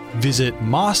this, visit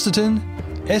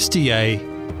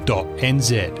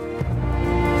mastertonsda.nz.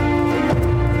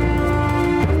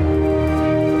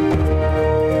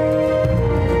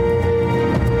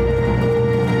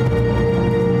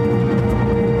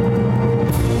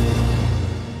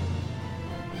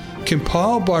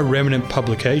 Compiled by Remnant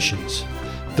Publications,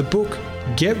 the book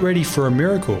Get Ready for a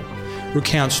Miracle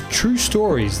recounts true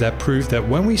stories that prove that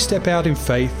when we step out in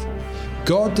faith,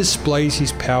 God displays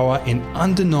His power in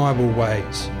undeniable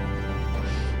ways.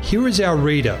 Here is our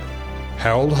reader,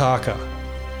 Harold Harker.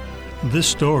 This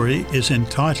story is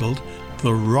entitled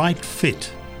The Right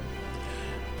Fit.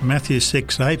 Matthew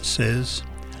 6:8 says,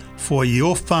 "For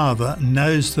your Father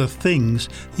knows the things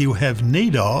you have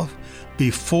need of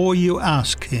before you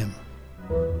ask Him."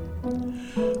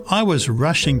 I was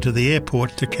rushing to the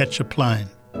airport to catch a plane.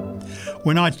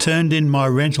 When I turned in my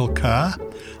rental car,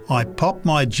 I popped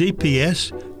my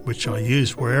GPS, which I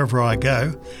use wherever I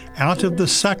go, out of the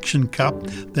suction cup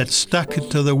that stuck it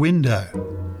to the window.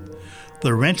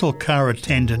 The rental car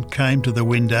attendant came to the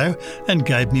window and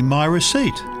gave me my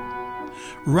receipt.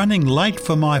 Running late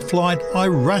for my flight, I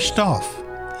rushed off.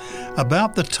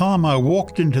 About the time I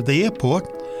walked into the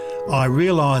airport, I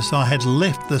realised I had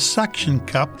left the suction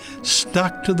cup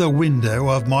stuck to the window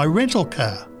of my rental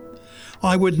car.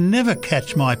 I would never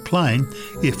catch my plane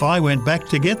if I went back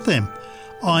to get them.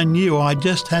 I knew I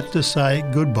just had to say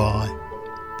goodbye.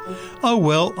 Oh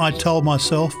well, I told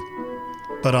myself,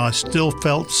 but I still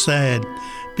felt sad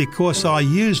because I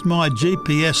used my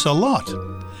GPS a lot.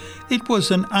 It was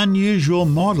an unusual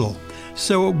model,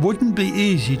 so it wouldn't be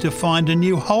easy to find a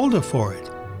new holder for it.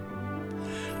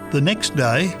 The next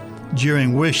day,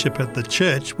 during worship at the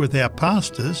church with our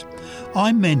pastors,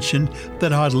 I mentioned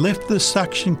that I'd left the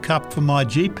suction cup for my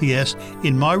GPS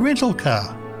in my rental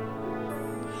car.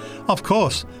 Of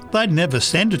course, they'd never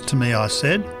send it to me, I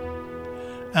said.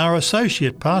 Our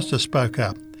associate pastor spoke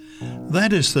up.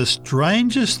 "That is the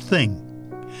strangest thing.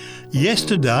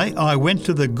 Yesterday I went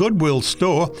to the Goodwill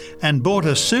store and bought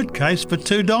a suitcase for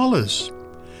 $2.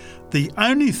 The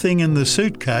only thing in the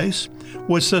suitcase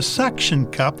was the suction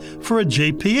cup for a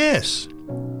GPS.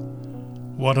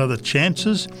 What are the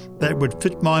chances that would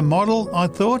fit my model, I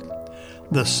thought?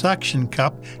 The suction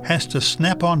cup has to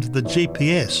snap onto the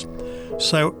GPS,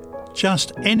 so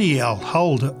just any old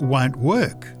holder won't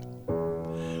work."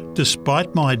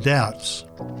 Despite my doubts,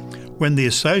 when the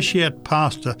associate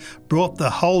pastor brought the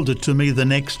holder to me the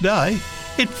next day,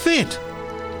 it fit.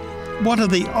 What are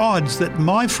the odds that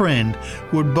my friend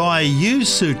would buy a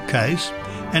used suitcase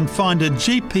and find a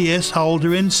GPS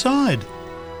holder inside?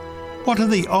 What are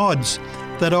the odds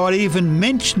that I'd even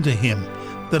mention to him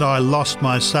that I lost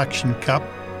my suction cup?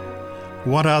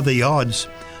 What are the odds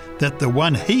that the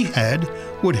one he had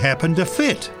would happen to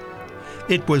fit?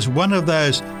 It was one of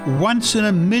those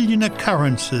once-in-a-million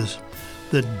occurrences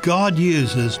that God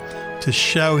uses to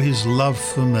show His love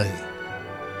for me.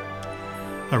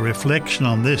 A reflection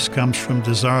on this comes from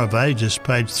Desire of Ages,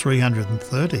 page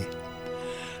 330.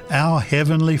 Our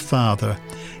Heavenly Father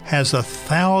has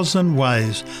 1,000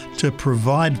 ways to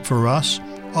provide for us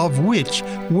of which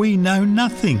we know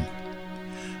nothing.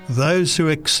 Those who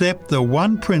accept the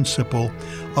one principle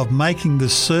of making the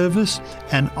service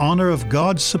and honour of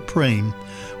God supreme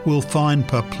will find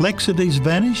perplexities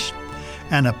vanish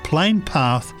and a plain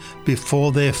path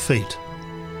before their feet.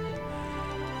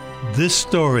 This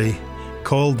story,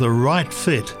 called The Right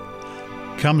Fit,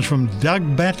 comes from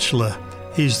Doug Batchelor.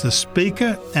 He's the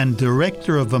speaker and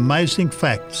director of Amazing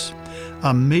Facts,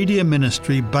 a media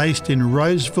ministry based in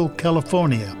Roseville,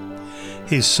 California.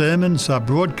 His sermons are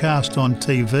broadcast on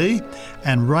TV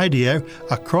and radio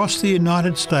across the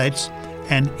United States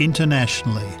and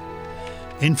internationally.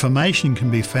 Information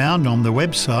can be found on the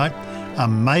website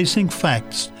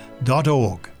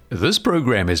amazingfacts.org. This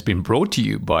program has been brought to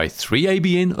you by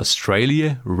 3ABN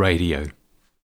Australia Radio.